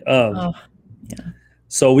 R.I.P.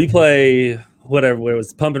 So we play whatever it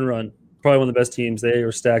was, Pump and Run, probably one of the best teams. They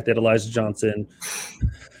were stacked. They had Elijah Johnson.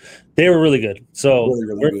 They were really good. So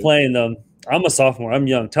we're playing them. I'm a sophomore. I'm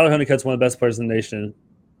young. Tyler Honeycutt's one of the best players in the nation.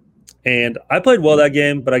 And I played well that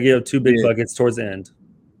game, but I gave up 2 big buckets towards the end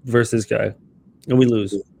versus this guy, and we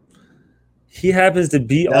lose. He happens to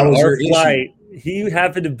be on our flight. He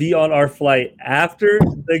happened to be on our flight after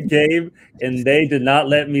the game, and they did not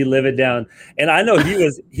let me live it down. And I know he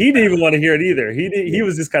didn't even want to hear it either. He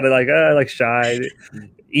was just kind of like shy.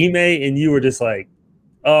 Ime and you were just like,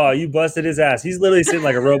 oh, you busted his ass. He's literally sitting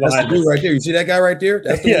like a row behind us. Dude right there. You see that guy right there?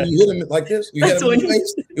 That's the one you hit him like this. You hit him in the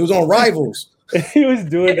face. It was on Rivals. He was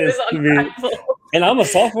doing this to me. And I'm a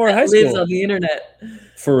sophomore in high school. Lives on the internet.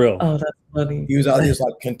 For real. Oh, that's funny. He was out there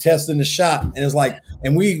like contesting the shot. And it's like,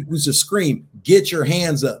 and we used to scream, get your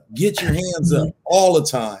hands up, all the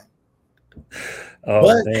time. Oh,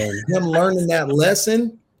 but man. Him learning that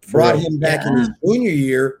lesson brought him back in his junior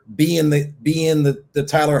year, being the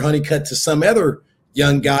Tyler Honeycutt to some other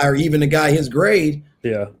young guy or even a guy his grade.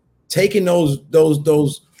 Yeah. Taking those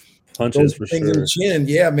punches for things sure. in the chin.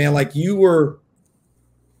 Yeah, man. Like you were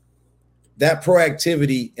that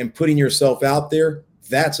proactivity and putting yourself out there.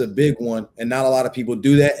 That's a big one. And not a lot of people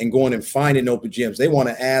do that and going and finding open gyms. They want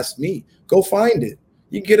to ask me, go find it.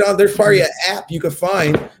 You can get on, there's probably an app you can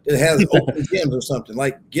find that has open gyms or something.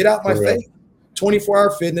 Like, get out my face.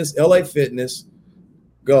 24-hour fitness, LA Fitness,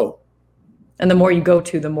 go. And the more you go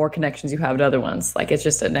to, the more connections you have to other ones. Like, it's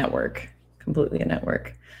just a network, completely a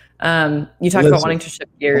network. You talked about wanting to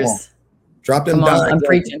shift gears. Drop them down. I'm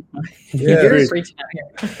preaching. Yeah, You're preaching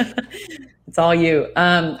out here. It's all you.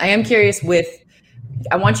 I am curious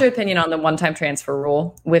I want your opinion on the one-time transfer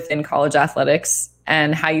rule within college athletics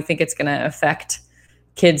and how you think it's going to affect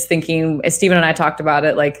kids thinking, as Steven and I talked about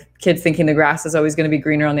it, like kids thinking the grass is always going to be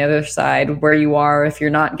greener on the other side where you are. If you're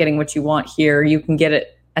not getting what you want here, you can get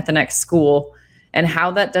it at the next school, and how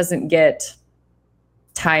that doesn't get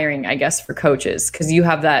tiring, I guess, for coaches, because you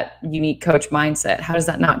have that unique coach mindset. How does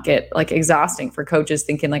that not get like exhausting for coaches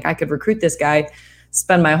thinking like, I could recruit this guy,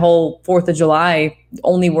 spend my whole 4th of July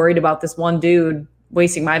only worried about this one dude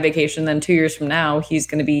wasting my vacation, then 2 years from now he's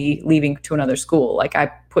going to be leaving to another school. Like, I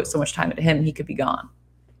put so much time into him, he could be gone.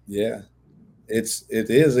 Yeah, it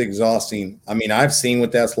is exhausting. I mean, I've seen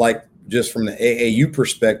what that's like just from the AAU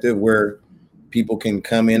perspective, where people can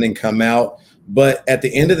come in and come out. But at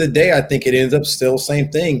the end of the day, I think it ends up still same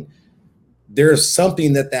thing. There's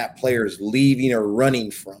something that player is leaving or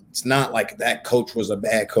running from. It's not like that coach was a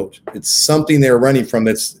bad coach. It's something they're running from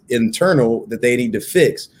that's internal that they need to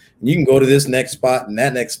fix. And you can go to this next spot and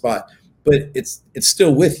that next spot, but it's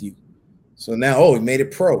still with you. So now, we made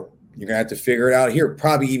it pro. You're going to have to figure it out here,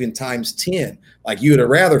 probably even times 10. Like, you would have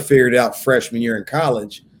rather figured it out freshman year in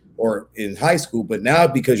college or in high school, but now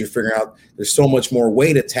because you're figuring out there's so much more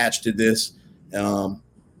weight attached to this.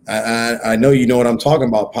 I know you know what I'm talking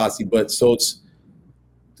about, Posse, but so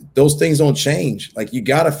those things don't change. Like, you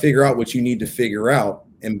got to figure out what you need to figure out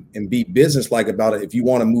and be businesslike about it if you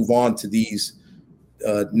want to move on to these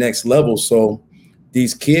next levels. So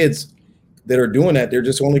these kids that are doing that, they're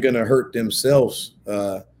just only going to hurt themselves.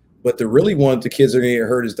 But the really ones, the kids that are going to get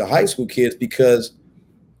hurt is the high school kids, because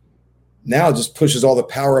now it just pushes all the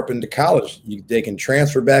power up into college. They can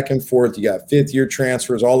transfer back and forth. You got fifth-year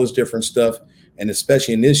transfers, all this different stuff. And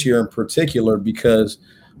especially in this year in particular, because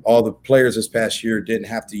all the players this past year didn't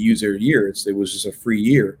have to use their year. It was just a free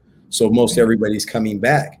year. So most everybody's coming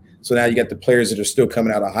back. So now you got the players that are still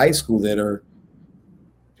coming out of high school that are,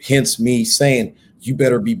 hence me saying, you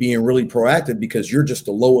better be being really proactive, because you're just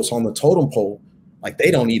the lowest on the totem pole. Like,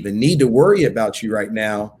 they don't even need to worry about you right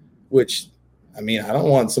now, which, I mean, I don't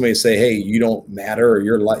want somebody to say, hey, you don't matter, or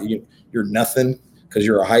you're nothing because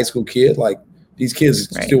you're a high school kid. Like, these kids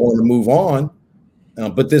still want to move on,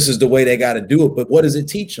 but this is the way they got to do it. But what does it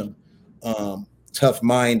teach them?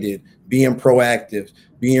 Tough-minded, being proactive,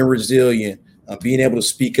 being resilient, being able to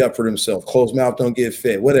speak up for themselves. Closed mouth don't get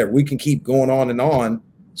fed, whatever. We can keep going on and on.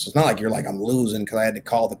 So it's not like you're like, I'm losing because I had to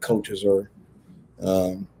call the coaches or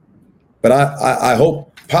but I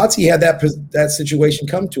hope Potsy had that situation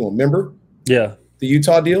come to him. Remember? Yeah. The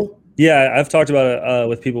Utah deal? Yeah, I've talked about it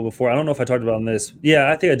with people before. I don't know if I talked about this.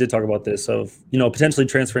 Yeah, I think I did talk about this of, potentially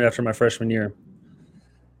transferring after my freshman year.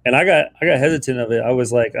 And I got hesitant of it. I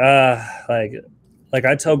was like, like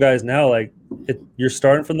I tell guys now, like, you're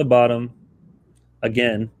starting from the bottom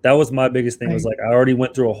again. That was my biggest thing. Was like, I already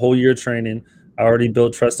went through a whole year of training. I already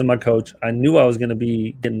built trust in my coach. I knew I was going to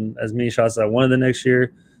be getting as many shots as I wanted the next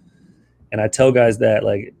year. And I tell guys that,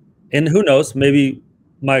 like, and who knows, maybe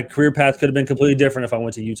my career path could have been completely different if I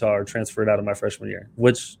went to Utah or transferred out of my freshman year,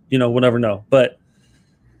 which, we'll never know. But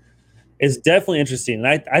it's definitely interesting.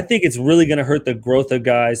 And I think it's really going to hurt the growth of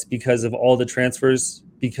guys because of all the transfers,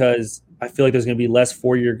 because I feel like there's going to be less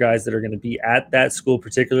four-year guys that are going to be at that school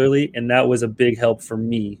particularly. And that was a big help for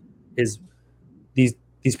me, is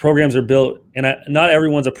these programs are built, and not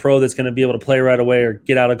everyone's a pro that's going to be able to play right away or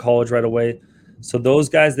get out of college right away. So those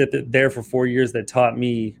guys that are there for 4 years that taught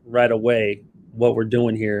me right away what we're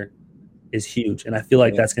doing here is huge. And I feel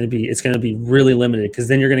like it's going to be really limited, because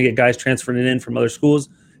then you're going to get guys transferring in from other schools,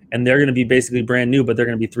 and they're going to be basically brand new, but they're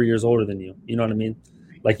going to be 3 years older than you. You know what I mean?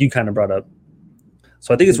 Like you kind of brought up.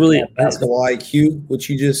 So I think it's really basketball IQ, what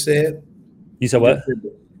you just said. You said what?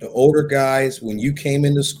 The older guys, when you came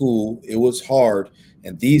into school, it was hard.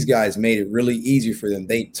 And these guys made it really easy for them.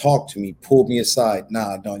 They talked to me, pulled me aside.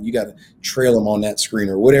 Nah, Don, you got to trail them on that screen,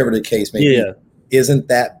 or whatever the case may be. Isn't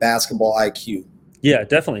that basketball IQ? Yeah,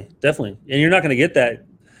 definitely. And you're not going to get that,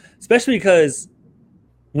 especially because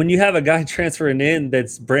when you have a guy transferring in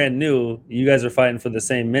that's brand new, you guys are fighting for the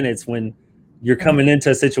same minutes. When you're coming into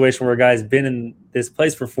a situation where a guy's been in this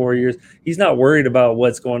place for 4 years, he's not worried about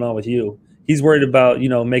what's going on with you. He's worried about,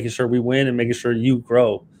 making sure we win and making sure you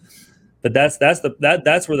grow. But that's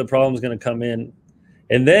where the problem is going to come in.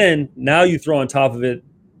 And then now you throw on top of it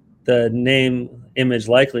the name, image,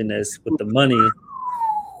 likeliness with the money.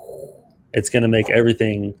 It's going to make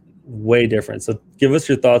everything way different. So give us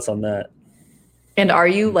your thoughts on that. And are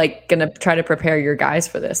you like going to try to prepare your guys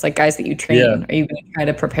for this? Like guys that you train, are you going to try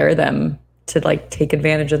to prepare them to like take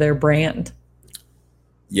advantage of their brand?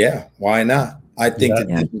 Yeah, why not? I think that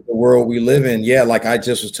this is the world we live in. Yeah, like I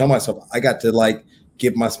just was telling myself, I got to like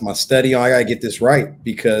get my study on. I got to get this right,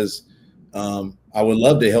 because I would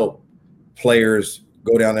love to help players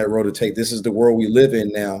go down that road to take. This is the world we live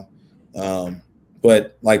in now.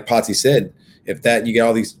 But like Potsy said, if that you got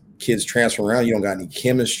all these kids transferring around, you don't got any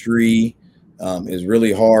chemistry. It's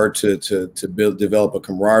really hard to develop a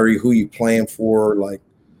camaraderie. Who you playing for? Like,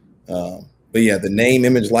 but yeah, the name,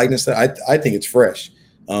 image, likeness. I think it's fresh,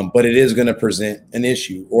 but it is going to present an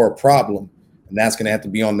issue or a problem, and that's going to have to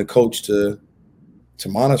be on the coach to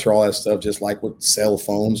monitor all that stuff, just like with cell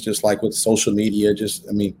phones, just like with social media.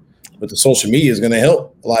 But the social media is going to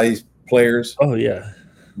help a lot of these players. Oh yeah,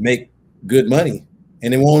 make good money,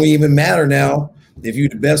 and it won't even matter now if you're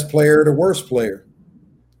the best player or the worst player,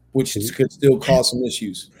 which could still cause some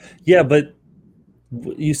issues. Yeah, but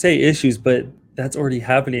you say issues, but that's already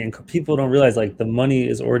happening, and people don't realize like the money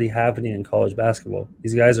is already happening in college basketball.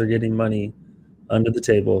 These guys are getting money under the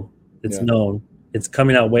table. It's known. It's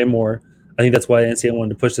coming out way more. I think that's why NCAA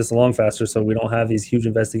wanted to push this along faster, so we don't have these huge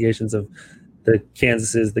investigations of the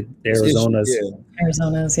Kansases, the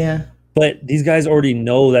Arizonas. Yeah. But these guys already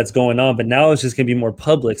know that's going on, but now it's just going to be more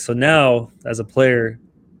public. So now, as a player,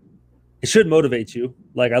 it should motivate you.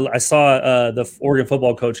 Like I saw the Oregon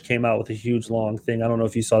football coach came out with a huge long thing. I don't know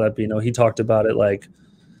if you saw that, Bino. He talked about it, like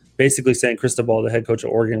basically saying Cristobal, the head coach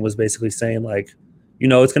of Oregon, was basically saying like,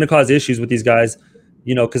 it's going to cause issues with these guys.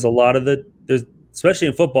 you know, because a lot of there's, especially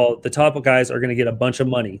in football, the top guys are going to get a bunch of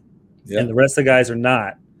money, and the rest of the guys are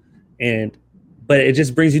not. But it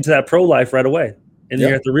just brings you to that pro life right away. And you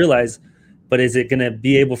have to realize, but is it going to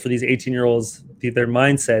be able for these 18-year-olds, their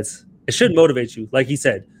mindsets? It should motivate you. Like he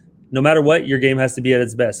said, no matter what, your game has to be at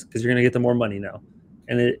its best because you're going to get the more money now.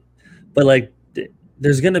 But like,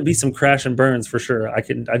 there's going to be some crash and burns for sure. I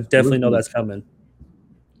definitely know that's coming.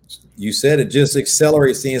 You said it just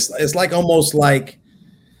accelerates things. It's like almost like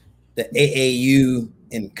the AAU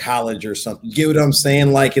in college or something. You get what I'm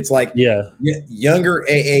saying? Like, it's like younger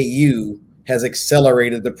AAU has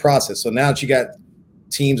accelerated the process. So now that you got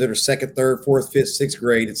teams that are second, third, fourth, fifth, sixth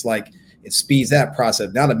grade, it's like it speeds that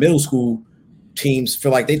process. Now the middle school teams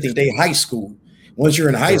feel like they think they high school. Once you're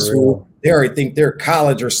in high school, they already think they're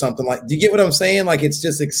college or something. Like, do you get what I'm saying? Like, it's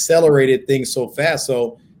just accelerated things so fast.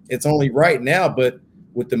 So it's only right now, but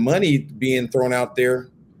with the money being thrown out there,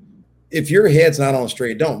 if your head's not on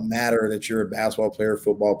straight, it don't matter that you're a basketball player,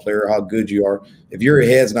 football player, how good you are. If your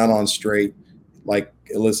head's not on straight, like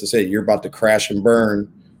Alyssa said, you're about to crash and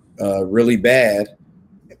burn really bad,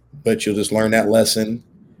 but you'll just learn that lesson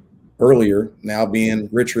earlier, now being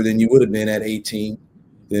richer than you would have been at 18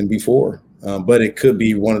 than before. But it could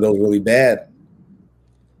be one of those really bad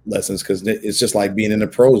lessons because it's just like being in the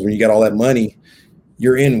pros. When you got all that money,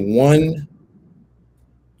 you're in one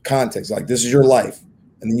context, like this is your life,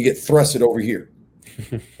 and then you get thrusted over here.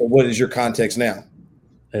 But what is your context now?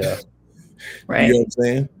 Yeah. Right. You know what I'm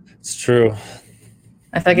saying? It's true.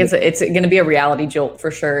 I think it's going to be a reality jolt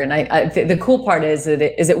for sure. And the cool part is that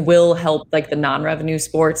it will help like the non-revenue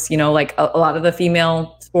sports, you know, like a lot of the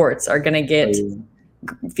female sports are going to get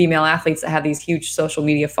female athletes that have these huge social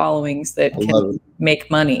media followings that can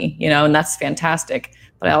make money, you know, and that's fantastic.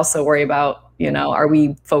 But I also worry about, you know, are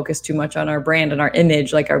we focused too much on our brand and our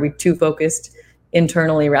image? Like, are we too focused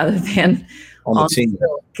internally rather than on the team?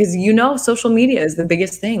 Because, you know, social media is the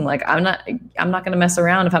biggest thing. Like, I'm not going to mess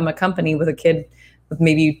around if I'm a company with a kid with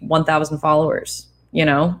maybe 1,000 followers, you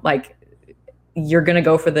know, like you're going to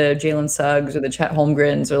go for the Jalen Suggs or the Chet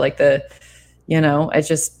Holmgrens or like the, you know,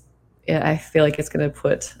 I feel like it's going to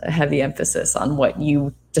put a heavy emphasis on what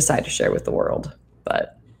you decide to share with the world.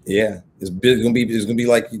 But yeah, it's going to be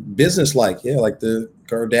like business, like like the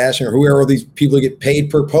Kardashian or whoever these people get paid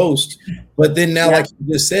per post. But then now, like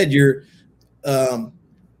you just said,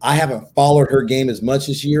 I haven't followed her game as much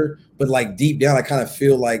this year, but like deep down, I kind of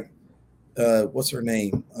feel like, what's her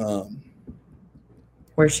name?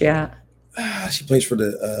 Where's she at? She plays for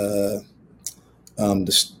the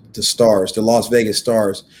Stars, the Las Vegas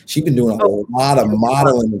Stars. She's been doing a lot of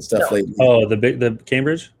modeling and stuff lately. Oh, the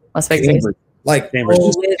Cambridge? Las Vegas. Cambridge. Like Cambridge.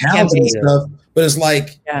 talented and stuff, but it's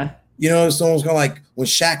like, yeah, you know, it's almost kind of like when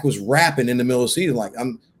Shaq was rapping in the middle of the season. Like,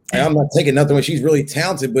 I'm not taking nothing when she's really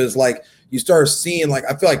talented, but it's like you start seeing, like,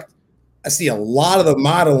 I feel like I see a lot of the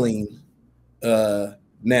modeling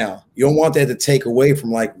now. You don't want that to take away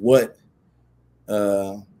from like what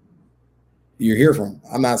you're here from.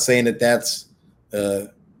 I'm not saying that that's wrong.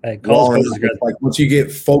 Like, once you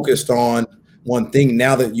get focused on one thing,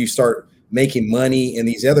 now that you start making money in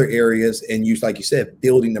these other areas and you, like you said,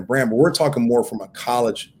 building the brand. But we're talking more from a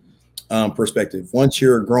college perspective. Once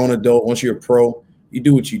you're a grown adult, once you're a pro, you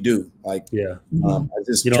do what you do. Like, I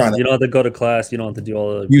just you don't have to go to class. You don't have to do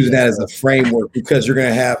all the using that as a framework because you're going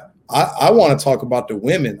to have. I want to talk about the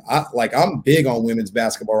women. I'm big on women's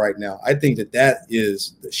basketball right now. I think that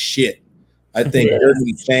is the shit. I think they're going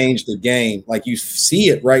to change the game. Like, you see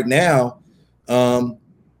it right now.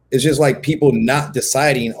 It's just like people not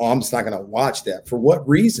deciding, I'm just not going to watch that. For what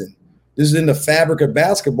reason? This is in the fabric of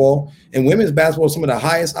basketball, and women's basketball is some of the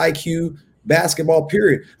highest IQ basketball,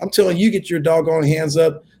 period. I'm telling you, get your doggone hands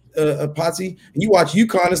up, Potsy, and you watch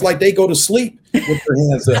UConn, it's like they go to sleep with their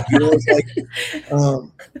hands up. You know, it's like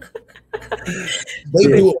they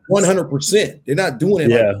do it 100%. They're not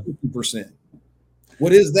doing it like 50%.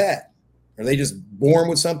 What is that? Are they just born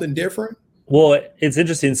with something different? Well, it's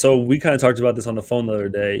interesting. So we kind of talked about this on the phone the other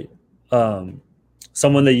day.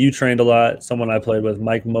 Someone that you trained a lot, someone I played with,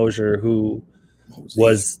 Mike Mosier, who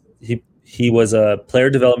was he was a player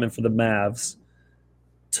development for the Mavs,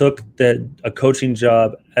 took a coaching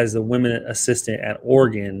job as a women assistant at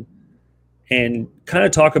Oregon, and kind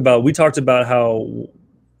of we talked about how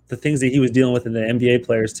the things that he was dealing with in the NBA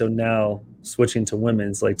players to now switching to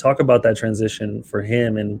women's. Like, talk about that transition for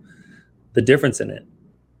him and the difference in it.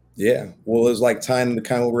 Yeah, well, it's like tying to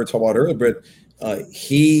kind of what we were talking about earlier, but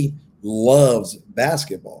he loves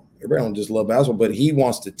basketball. Everybody don't just love basketball, but he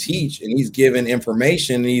wants to teach, and he's giving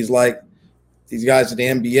information. And he's like, these guys at the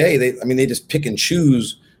NBA, they just pick and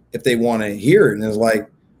choose if they want to hear it. And it's like,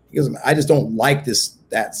 he goes, I just don't like this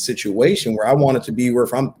that situation where I want it to be where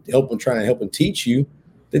if I'm trying to help and teach you,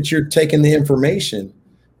 that you're taking the information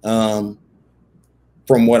from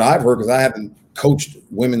what I've heard, because I haven't coached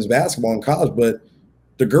women's basketball in college, but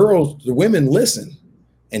the women listen.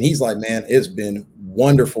 And he's like, man, it's been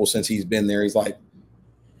wonderful since he's been there. He's like,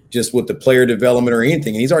 just with the player development or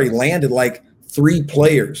anything. And he's already landed like 3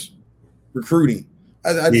 players recruiting.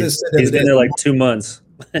 I just said he's been there like 2 months.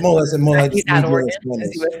 He's at Oregon.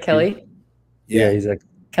 Is he with Kelly? Yeah, he's like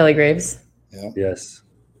Kelly Graves. Yeah. Yes.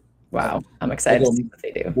 Wow, I'm excited to see what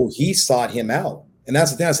they do. Well, he sought him out, and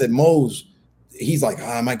that's the thing. I said, Mose. He's like,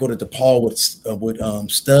 I might go to DePaul with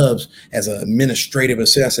Stubbs as an administrative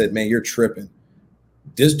assistant. I said, man, you're tripping.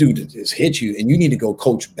 This dude just hit you, and you need to go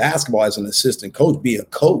coach basketball as an assistant coach, be a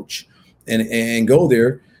coach, and go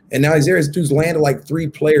there. And now he's there. This dude's landed like 3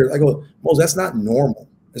 players. I go, Mose, that's not normal.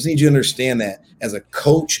 I just need you to understand that as a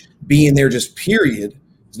coach, being there just period,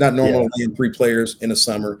 it's not normal to land 3 players in a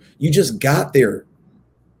summer. You just got there.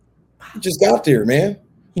 You just got there, man.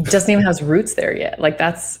 He doesn't even have his roots there yet. Like,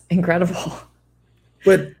 that's incredible.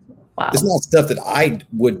 But it's not stuff that I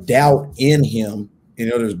would doubt in him. You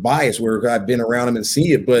know, there's bias where I've been around him and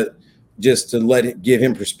see it, but just to give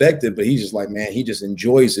him perspective. But he's just like, man, he just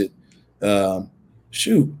enjoys it.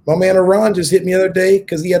 Shoot, my man Iran just hit me the other day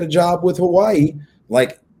because he had a job with Hawaii.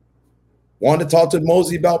 Like, wanted to talk to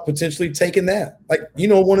Mosey about potentially taking that. Like, you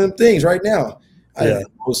know, one of them things right now. I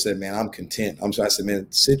said, man, I'm content. I said, man,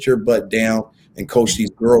 sit your butt down and coach these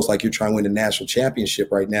girls like you're trying to win a national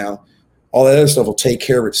championship right now. All that other stuff will take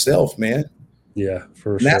care of itself, man. Yeah,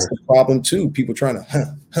 for and sure. That's the problem too. People trying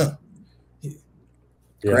to,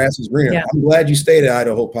 grass is greener. Yeah. I'm glad you stayed at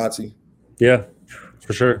Idaho, Potsy. Yeah,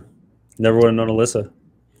 for sure. Never would have known Alyssa.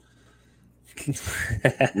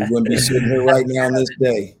 We wouldn't be sitting here right now on this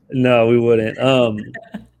day. No, we wouldn't.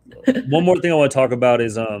 One more thing I want to talk about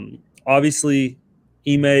is obviously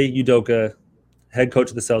Ime Udoka, head coach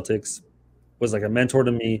of the Celtics, was like a mentor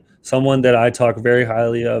to me, someone that I talk very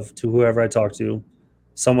highly of to whoever I talk to,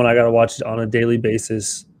 someone I got to watch on a daily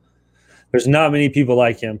basis. There's not many people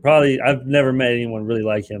like him. Probably I've never met anyone really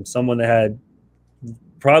like him. Someone that had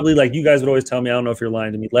probably, like you guys would always tell me, I don't know if you're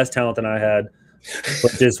lying to me, less talent than I had,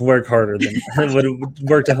 but just work harder than would have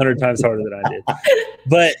worked 100 times harder than I did.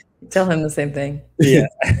 But tell him the same thing. Yeah.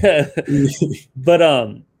 But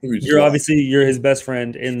you're his best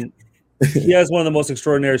friend, and he has one of the most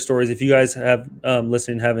extraordinary stories. If you guys have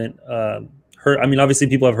listening haven't heard, I mean, obviously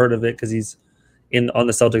people have heard of it because he's on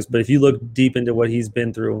the Celtics, but if you look deep into what he's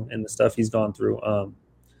been through and the stuff he's gone through,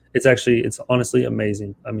 it's honestly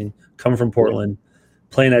amazing. I mean, coming from Portland,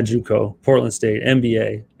 playing at JUCO, Portland State,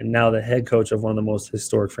 NBA, and now the head coach of one of the most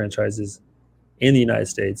historic franchises in the United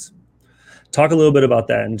States. Talk a little bit about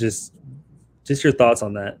that and just your thoughts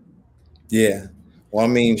on that. Yeah. Well, I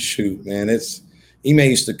mean, shoot, man, Ime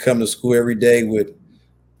used to come to school every day with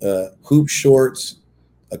hoop shorts,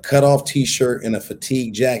 a cutoff T-shirt, and a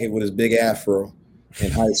fatigue jacket with his big afro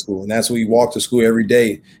in high school. And that's what he walked to school every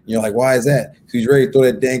day. And you're like, why is that? Because he's ready to throw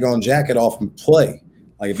that dang on jacket off and play.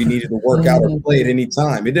 Like if he needed to work out or play at any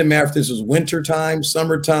time. It didn't matter if this was winter time,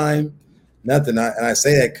 summertime, nothing. And I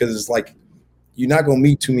say that because it's like you're not going to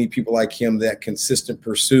meet too many people like him, that consistent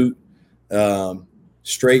pursuit,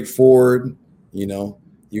 straightforward, you know.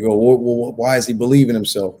 You go, well, why is he believing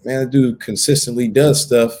himself? Man, the dude consistently does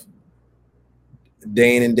stuff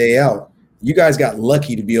day in and day out. You guys got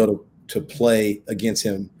lucky to be able to play against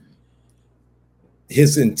him.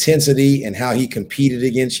 His intensity and how he competed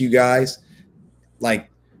against you guys, like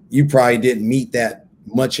you probably didn't meet that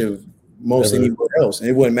much of most anywhere else. And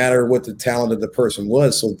it wouldn't matter what the talent of the person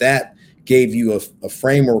was. So that gave you a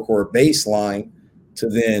framework or a baseline to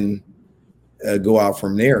then go out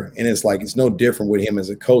from there. And it's like, it's no different with him as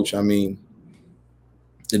a coach. I mean,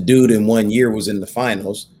 the dude in 1 year was in the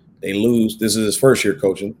finals. They lose. This is his first year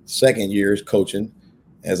coaching. Second year is coaching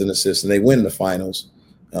as an assistant. They win the finals.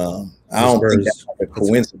 I don't think that's like a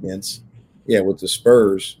coincidence. Yeah, with the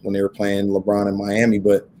Spurs when they were playing LeBron in Miami,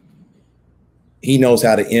 but he knows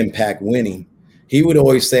how to impact winning. He would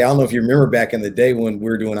always say, I don't know if you remember back in the day when we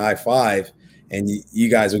were doing I-5 and you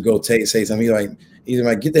guys would go say something. He's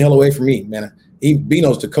like, get the hell away from me, man.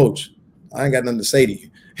 Bino's the coach. I ain't got nothing to say to you.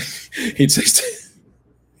 He'd say,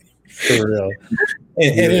 for real.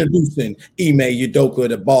 And introducing Ime Udoka,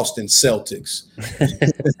 the Boston Celtics.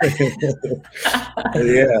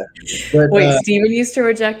 Yeah. But, wait, Steven used to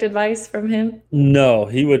reject advice from him? No,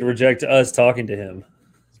 he would reject us talking to him.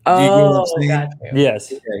 Oh, got you.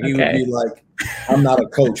 Yes. Yeah, he would be like, I'm not a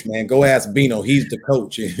coach, man. Go ask Bino. He's the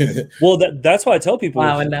coach. Well, that's why I tell people.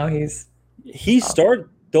 Wow, and now he started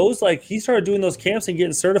doing those camps and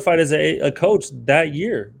getting certified as a coach that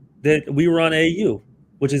year that we were on AU.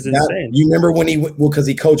 which is insane. You remember when because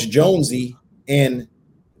he coached Jonesy, and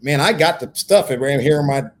man, I got the stuff here in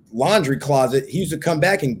my laundry closet. He used to come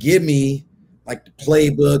back and give me like the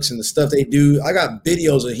playbooks and the stuff they do. I got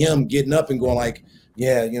videos of him getting up and going like,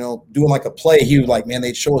 yeah, doing like a play. He was like, man,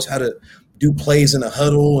 they'd show us how to do plays in a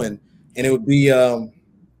huddle, and it would be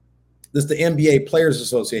this the NBA Players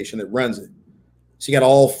Association that runs it. So you got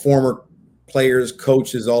all former players,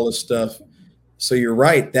 coaches, all this stuff. So you're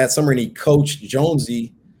right. That summer, and he coached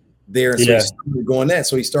Jonesy there. So he started going that.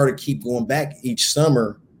 So he started keep going back each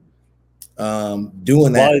summer,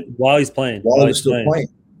 doing that while he's playing. While he was still playing.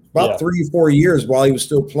 About 3 or 4 years while he was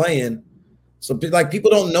still playing. So like people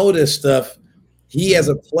don't know this stuff. He as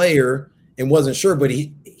a player and wasn't sure, but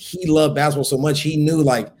he loved basketball so much. He knew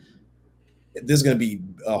like this is going to be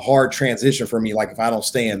a hard transition for me. Like if I don't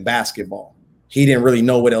stay in basketball, he didn't really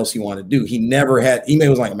know what else he wanted to do. He never had, Ime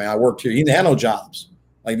was like, man, I worked here. He didn't have no jobs.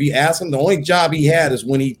 Like if you ask him, the only job he had is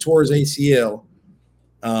when he tore his ACL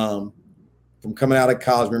from coming out of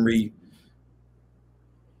college. Remember, he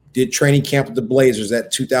did training camp with the Blazers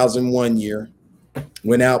that 2001 year.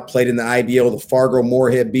 Went out, played in the IBO, the Fargo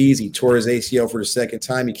Moorhead Bees. He tore his ACL for the second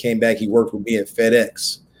time. He came back. He worked with me at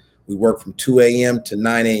FedEx. We worked from 2 a.m. to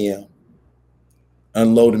 9 a.m.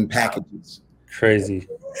 unloading packages. Crazy.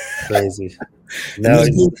 Now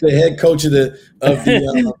he's the head coach of the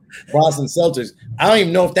Boston Celtics. I don't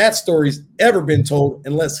even know if that story's ever been told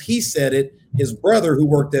unless he said it, his brother who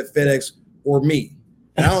worked at FedEx, or me.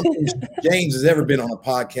 I don't think James has ever been on a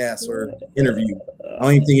podcast or interview. I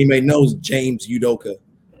don't even think anybody knows James Udoka.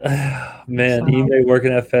 Man, Ime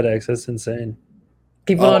working at FedEx. That's insane.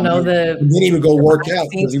 People don't know and then he would go work out.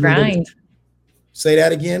 Grind. Say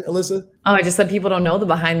that again, Alyssa? Oh, I just said people don't know the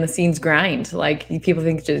behind the scenes grind. Like people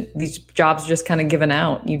think these jobs are just kind of given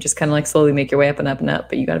out. You just kind of like slowly make your way up and up and up,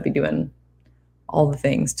 but you got to be doing all the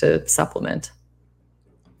things to supplement.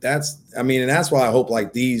 And that's why I hope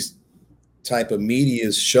like these type of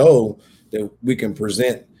medias show that we can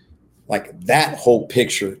present like that whole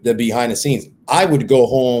picture, the behind the scenes. I would go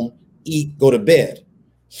home, eat, go to bed.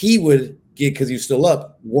 He would because he was still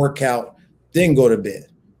up, work out, then go to bed.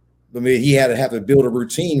 I mean, he had to have to build a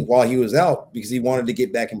routine while he was out because he wanted to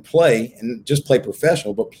get back and play, and just play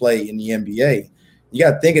professional, but play in the NBA. You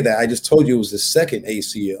got to think of that. I just told you it was his second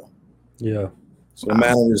ACL. Yeah. So a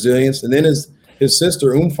man of resilience. And then his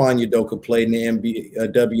sister, Umfan Udoka, played in the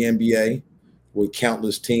WNBA with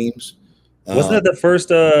countless teams. Wasn't that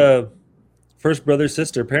the first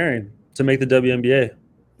brother-sister pairing to make the WNBA?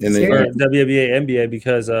 WNBA, NBA,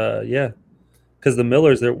 because because the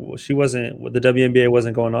Millers, the WNBA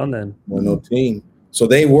wasn't going on then. Well, no team. So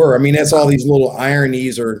they were. I mean, that's all these little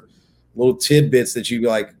ironies or little tidbits that you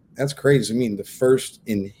like, that's crazy. I mean, the first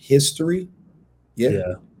in history.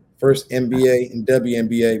 Yeah. First NBA and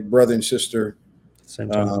WNBA, brother and sister. Same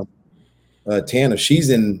time. Tana, she's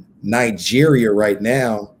in Nigeria right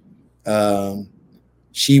now.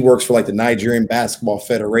 She works for like the Nigerian Basketball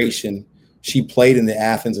Federation. She played in the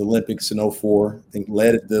Athens Olympics in 2004. I think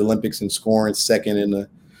led the Olympics in scoring, second in the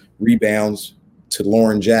rebounds to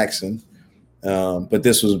Lauren Jackson. But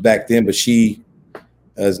this was back then. But she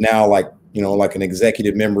is now like an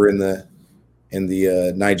executive member in the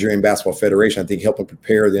Nigerian Basketball Federation. I think helping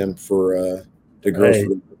prepare them for the girls for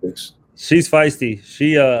the Olympics. She's feisty.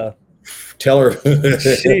 She tell her.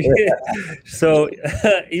 So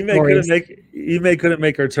Ime couldn't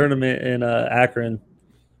make her tournament in Akron.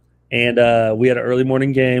 And we had an early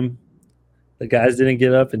morning game. The guys didn't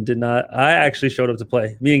get up and did not. I actually showed up to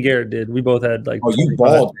play. Me and Garrett did. We both had like. Oh, you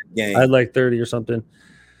balled that game. I had like 30 or something.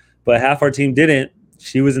 But half our team didn't.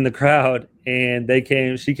 She was in the crowd, and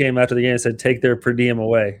she came after the game and said, take their per diem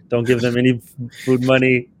away. Don't give them any food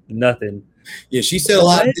money, nothing. Yeah, she said a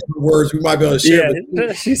lot of different words we might be able to share.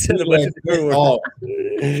 Yeah, she said a bunch of different words.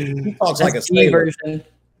 He talks like a sailor. Version.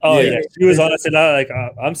 Oh yeah, she was honest, and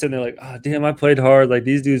I'm sitting there like, oh damn, I played hard. Like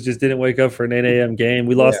these dudes just didn't wake up for an 8 a.m. game.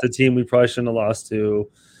 We lost the team we probably shouldn't have lost to.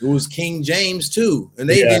 It was King James too, and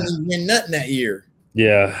they didn't win nothing that year.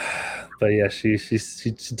 Yeah, but yeah, she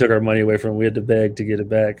took our money away from. We had to beg to get it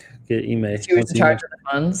back. Get Ime. She was in charge of the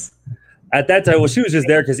funds. At that time, well, she was just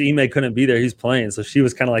there because Ime couldn't be there. He's playing, so she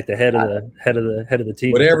was kind of like the head of the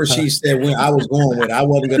team. Whatever she said, when I was going with, I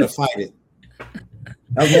wasn't going to fight it.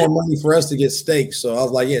 That was more money for us to get steaks. So I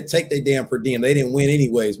was like, yeah, take their damn per diem. They didn't win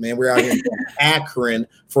anyways, man. We're out here in Akron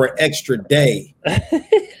for an extra day.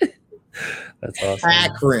 That's awesome.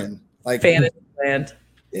 Akron. Like Fantasy land.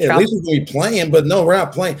 Yeah, at least we're going to be playing, but no, we're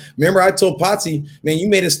not playing. Remember, I told Potsy, man, you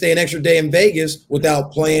made us stay an extra day in Vegas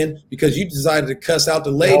without playing because you decided to cuss out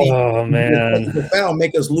the lady. Oh, man. Foul,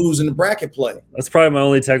 make us lose in the bracket play. That's probably my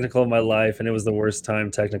only technical of my life, and it was the worst time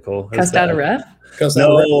technical. Cussed out a ref?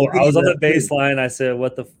 No, I was on the baseline. I said,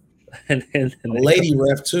 what the and lady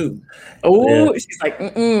ref, too. Oh, she's like,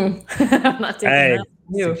 I'm not taking that.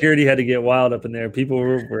 Security had to get wild up in there. People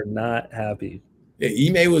were not happy.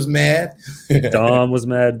 Yeah, Ime was mad. Dom was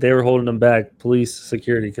mad. They were holding them back, police,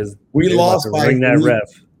 security, because we lost by ref.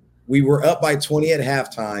 We were up by 20 at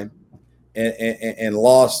halftime and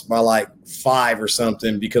lost by like 5 or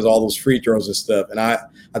something because of all those free throws and stuff. And I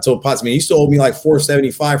told Potts, man, you still owe me like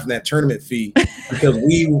 $475 from that tournament fee because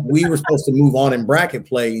we were supposed to move on in bracket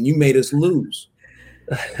play and you made us lose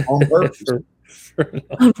on purpose.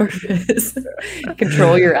 On purpose.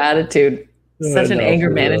 Control your attitude. Such an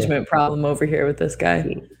anger management problem over here with this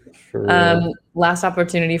guy. Last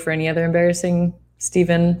opportunity for any other embarrassing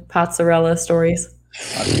Steven Pozzarella stories.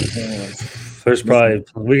 There's probably,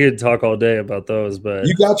 we could talk all day about those, but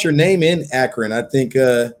you got your name in Akron, I think.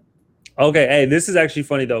 Okay, hey, this is actually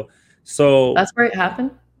funny though. So that's where it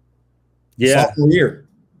happened. Yeah, sophomore year.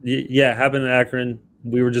 Yeah, it happened in Akron.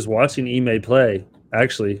 We were just watching Ime play.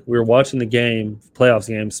 Actually, we were watching the game, playoffs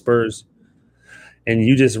game, Spurs. And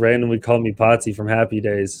you just randomly called me Potsy from Happy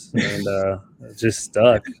Days, and it just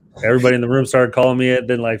stuck. Everybody in the room started calling me it.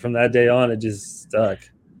 Then, like from that day on, it just stuck.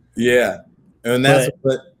 Yeah, and that's.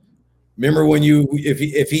 But remember when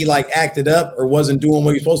if he like acted up or wasn't doing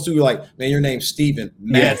what he's supposed to, you're like, man, your name's Steven.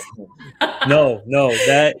 Yes. No,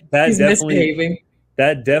 that he's definitely misbehaving.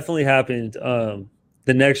 That definitely happened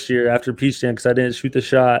the next year after Peach Jam because I didn't shoot the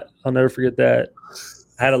shot. I'll never forget that.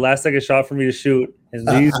 I had a last second shot for me to shoot. And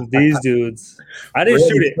these dudes, I didn't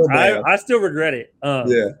shoot it. I still regret it.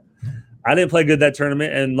 Yeah, I didn't play good that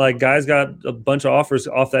tournament, and like guys got a bunch of offers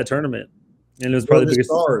off that tournament, and it was probably the biggest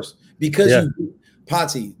stars because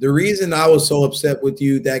Potsy. The reason I was so upset with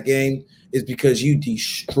you that game is because you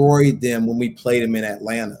destroyed them when we played them in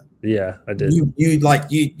Atlanta. Yeah, I did.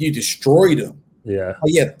 You destroyed them. Yeah. Oh,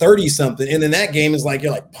 yeah, 30 something. And then that game is like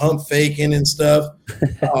you're like pump faking and stuff.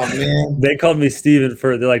 Oh man. They called me Steven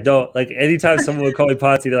they're like, don't like anytime someone would call me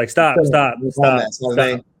Potsy, they're like, stop.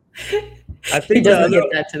 I think he doesn't get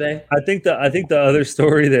that today. I think the other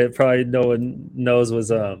story that probably no one knows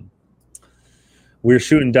was we were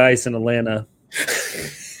shooting dice in Atlanta.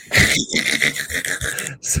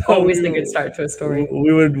 So always a good start to a story.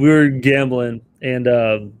 We were gambling and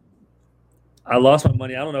I lost my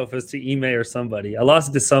money. I don't know if it was to Ime or somebody. I lost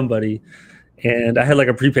it to somebody, and I had like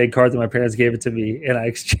a prepaid card that my parents gave it to me, and I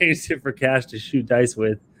exchanged it for cash to shoot dice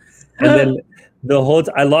with. And then the whole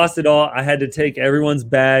I lost it all. I had to take everyone's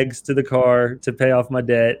bags to the car to pay off my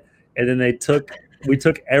debt, and then we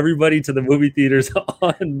took everybody to the movie theaters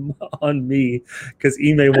on me because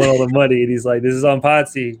Ime won all the money, and he's like, "This is on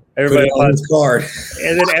Potsy." Everybody on his card,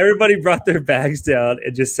 and then everybody brought their bags down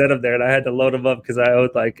and just set them there, and I had to load them up because I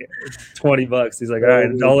owed like $20. He's like, "All right,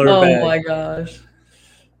 $1 a bag." Oh my gosh!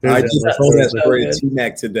 I just told that story to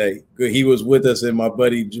T-Mac today. He was with us and my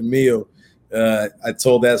buddy Jamil. I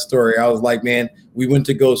told that story. I was like, "Man, we went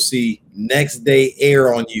to go see Next Day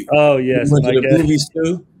Air on You." Oh yes, we went to the movies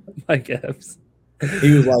too. Mike Epps.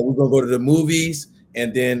 He was like, "We're gonna go to the movies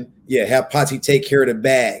and then have Potsy take care of the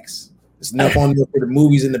bags. There's enough on there for the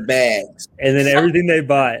movies and the bags." And then everything they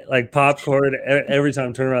bought, like popcorn, every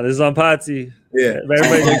time turn around, this is on Potsy. Yeah,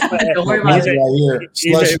 everybody don't worry about it. Right here,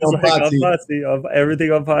 slush on Potsy.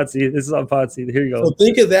 Everything on Potsy. This is on Potsy. Here you go. So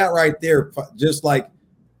think of that right there, just like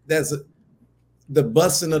that's the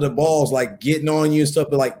busting of the balls, like getting on you and stuff.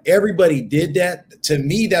 But like everybody did that. To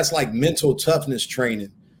me, that's like mental toughness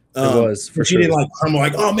training. It was for sure. Didn't I'm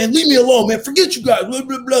like, oh man, leave me alone, man. Forget you guys. Blah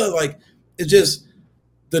blah blah. Like it's just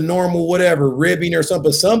the normal whatever ribbing or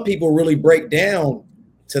something. But some people really break down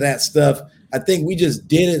to that stuff. I think we just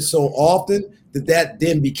did it so often that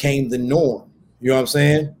then became the norm. You know what I'm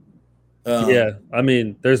saying? Yeah, I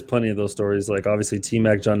mean, there's plenty of those stories. Like obviously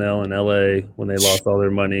T-Mac, Jonell in LA when they lost all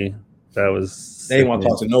their money. That was they didn't want to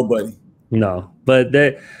talk to nobody. No, but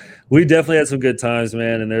we definitely had some good times,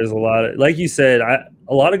 man. And there's a lot of, like you said,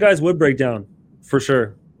 a lot of guys would break down for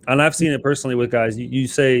sure. And I've seen it personally with guys. You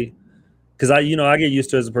say, because I get used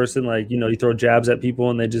to it as a person, like, you throw jabs at people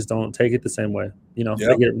and they just don't take it the same way. Yep.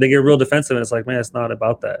 They get real defensive and it's like, man, it's not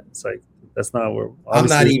about that. It's like, that's not where I'm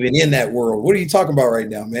not even in that world. What are you talking about right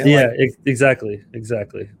now, man? Yeah, exactly.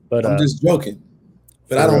 But I'm just joking.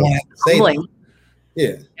 But I don't want to say that.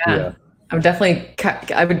 Yeah. I would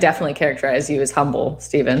definitely characterize you as humble,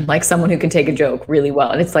 Stephen, like someone who can take a joke really well.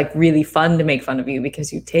 And it's like really fun to make fun of you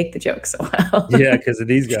because you take the joke so well. Yeah, because of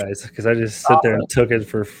these guys. Because I just sit there and took it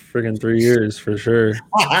for friggin' 3 years for sure.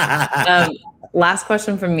 Last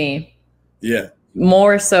question from me. Yeah.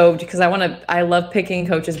 More so because I love picking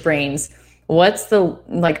coaches' brains. What's the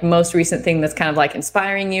like most recent thing that's kind of like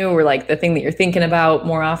inspiring you, or like the thing that you're thinking about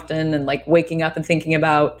more often and like waking up and thinking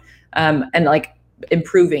about, and like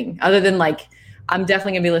improving, other than like, I'm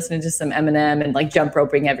definitely gonna be listening to some Eminem and like jump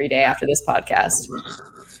roping every day after this podcast.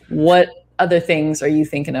 What other things are you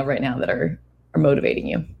thinking of right now that are motivating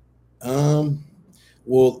you?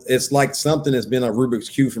 Well, it's like something that's been a Rubik's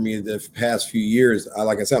Cube for me the past few years.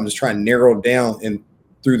 Like I said, I'm just trying to narrow down, and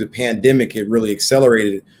through the pandemic, it really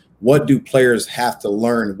accelerated it. What do players have to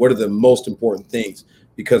learn? What are the most important things?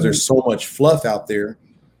 Because there's so much fluff out there.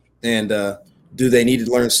 And do they need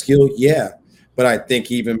to learn skill? Yeah. But I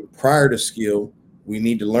think even prior to skill, we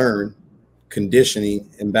need to learn conditioning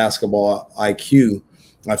and basketball IQ.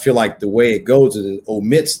 I feel like the way it goes is it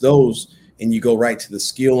omits those, and you go right to the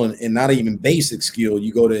skill, and not even basic skill.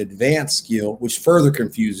 You go to advanced skill, which further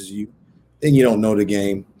confuses you. Then you don't know the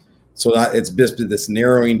game. So it's just this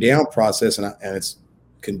narrowing down process, and it's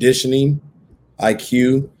conditioning,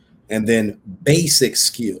 IQ, and then basic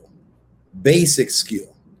skill. Basic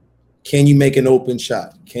skill. Can you make an open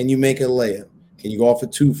shot? Can you make a layup? Can you go off a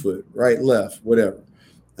 2 foot, right, left, whatever?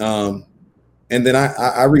 And then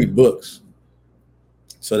I read books.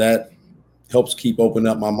 So that helps keep opening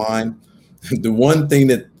up my mind. The one thing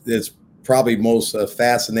that's probably most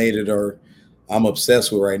fascinated or I'm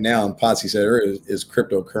obsessed with right now, and Potsy said earlier, is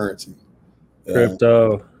cryptocurrency.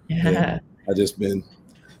 Crypto. Yeah. I've just been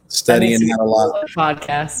studying that a lot.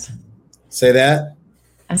 Podcast. Say that?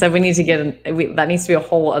 I said we need to that needs to be a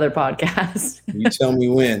whole other podcast. You tell me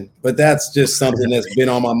when. But that's just something that's been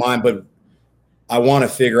on my mind. But I want to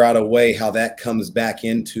figure out a way how that comes back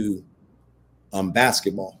into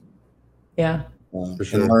basketball. Yeah. For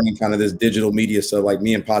sure. And learning kind of this digital media stuff, like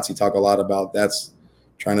me and Potsy talk a lot about. That's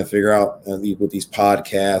trying to figure out with these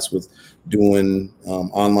podcasts, with doing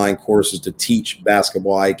online courses to teach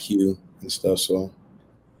basketball IQ and stuff. So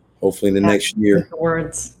hopefully in the next year. The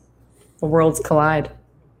worlds collide.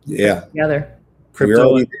 Yeah. Together.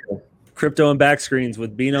 Crypto and back screens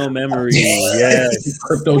with Beano Memory. Yes.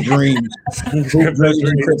 Crypto dreams.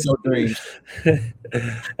 Crypto dreams.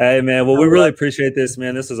 Hey, man. Well, we really appreciate this,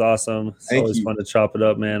 man. This is awesome. It's Thank always you. fun to chop it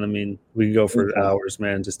up, man. I mean, we can go for hours,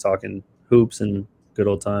 man, just talking hoops and good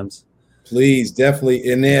old times. Please,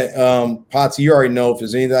 definitely. And then, Potsy, you already know if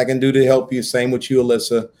there's anything I can do to help you. Same with you,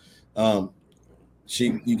 Alyssa.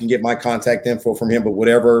 You can get my contact info from him, but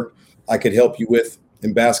whatever I could help you with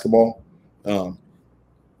in basketball.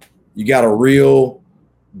 You got a real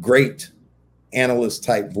great analyst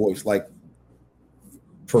type voice, like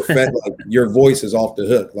perfect. Like your voice is off the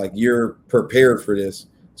hook. Like you're prepared for this.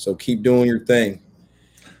 So keep doing your thing.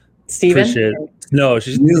 Stephen? Appreciate it. No,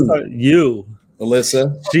 she's you.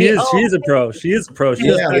 Alyssa. She is a pro. She is a pro.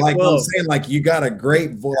 Yeah, like I'm saying, like you got a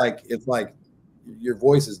great voice. Like it's like your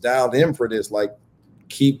voice is dialed in for this. Like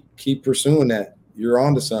keep pursuing that. You're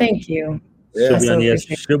on to something. Thank you. Yeah.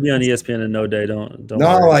 She'll be on ESPN in no day. Don't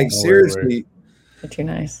No, worry. like Don't seriously. You're too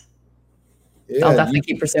nice. Yeah, I'll definitely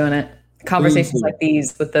keep pursuing it. Conversations like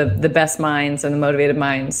these with the best minds and the motivated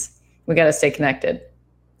minds. We got to stay connected.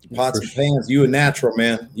 Potsy fans, you a natural,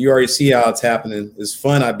 man. You already see how it's happening. It's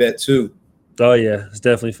fun, I bet, too. Oh yeah, it's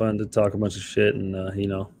definitely fun to talk a bunch of shit and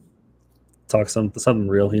talk something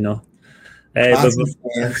real. Hey, Potsy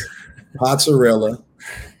fans, Potsarella,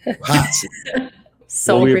 Potsy.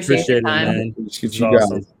 So we appreciate your it, time. man. You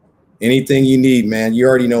guys. Anything you need, man. You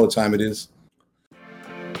already know what time it is.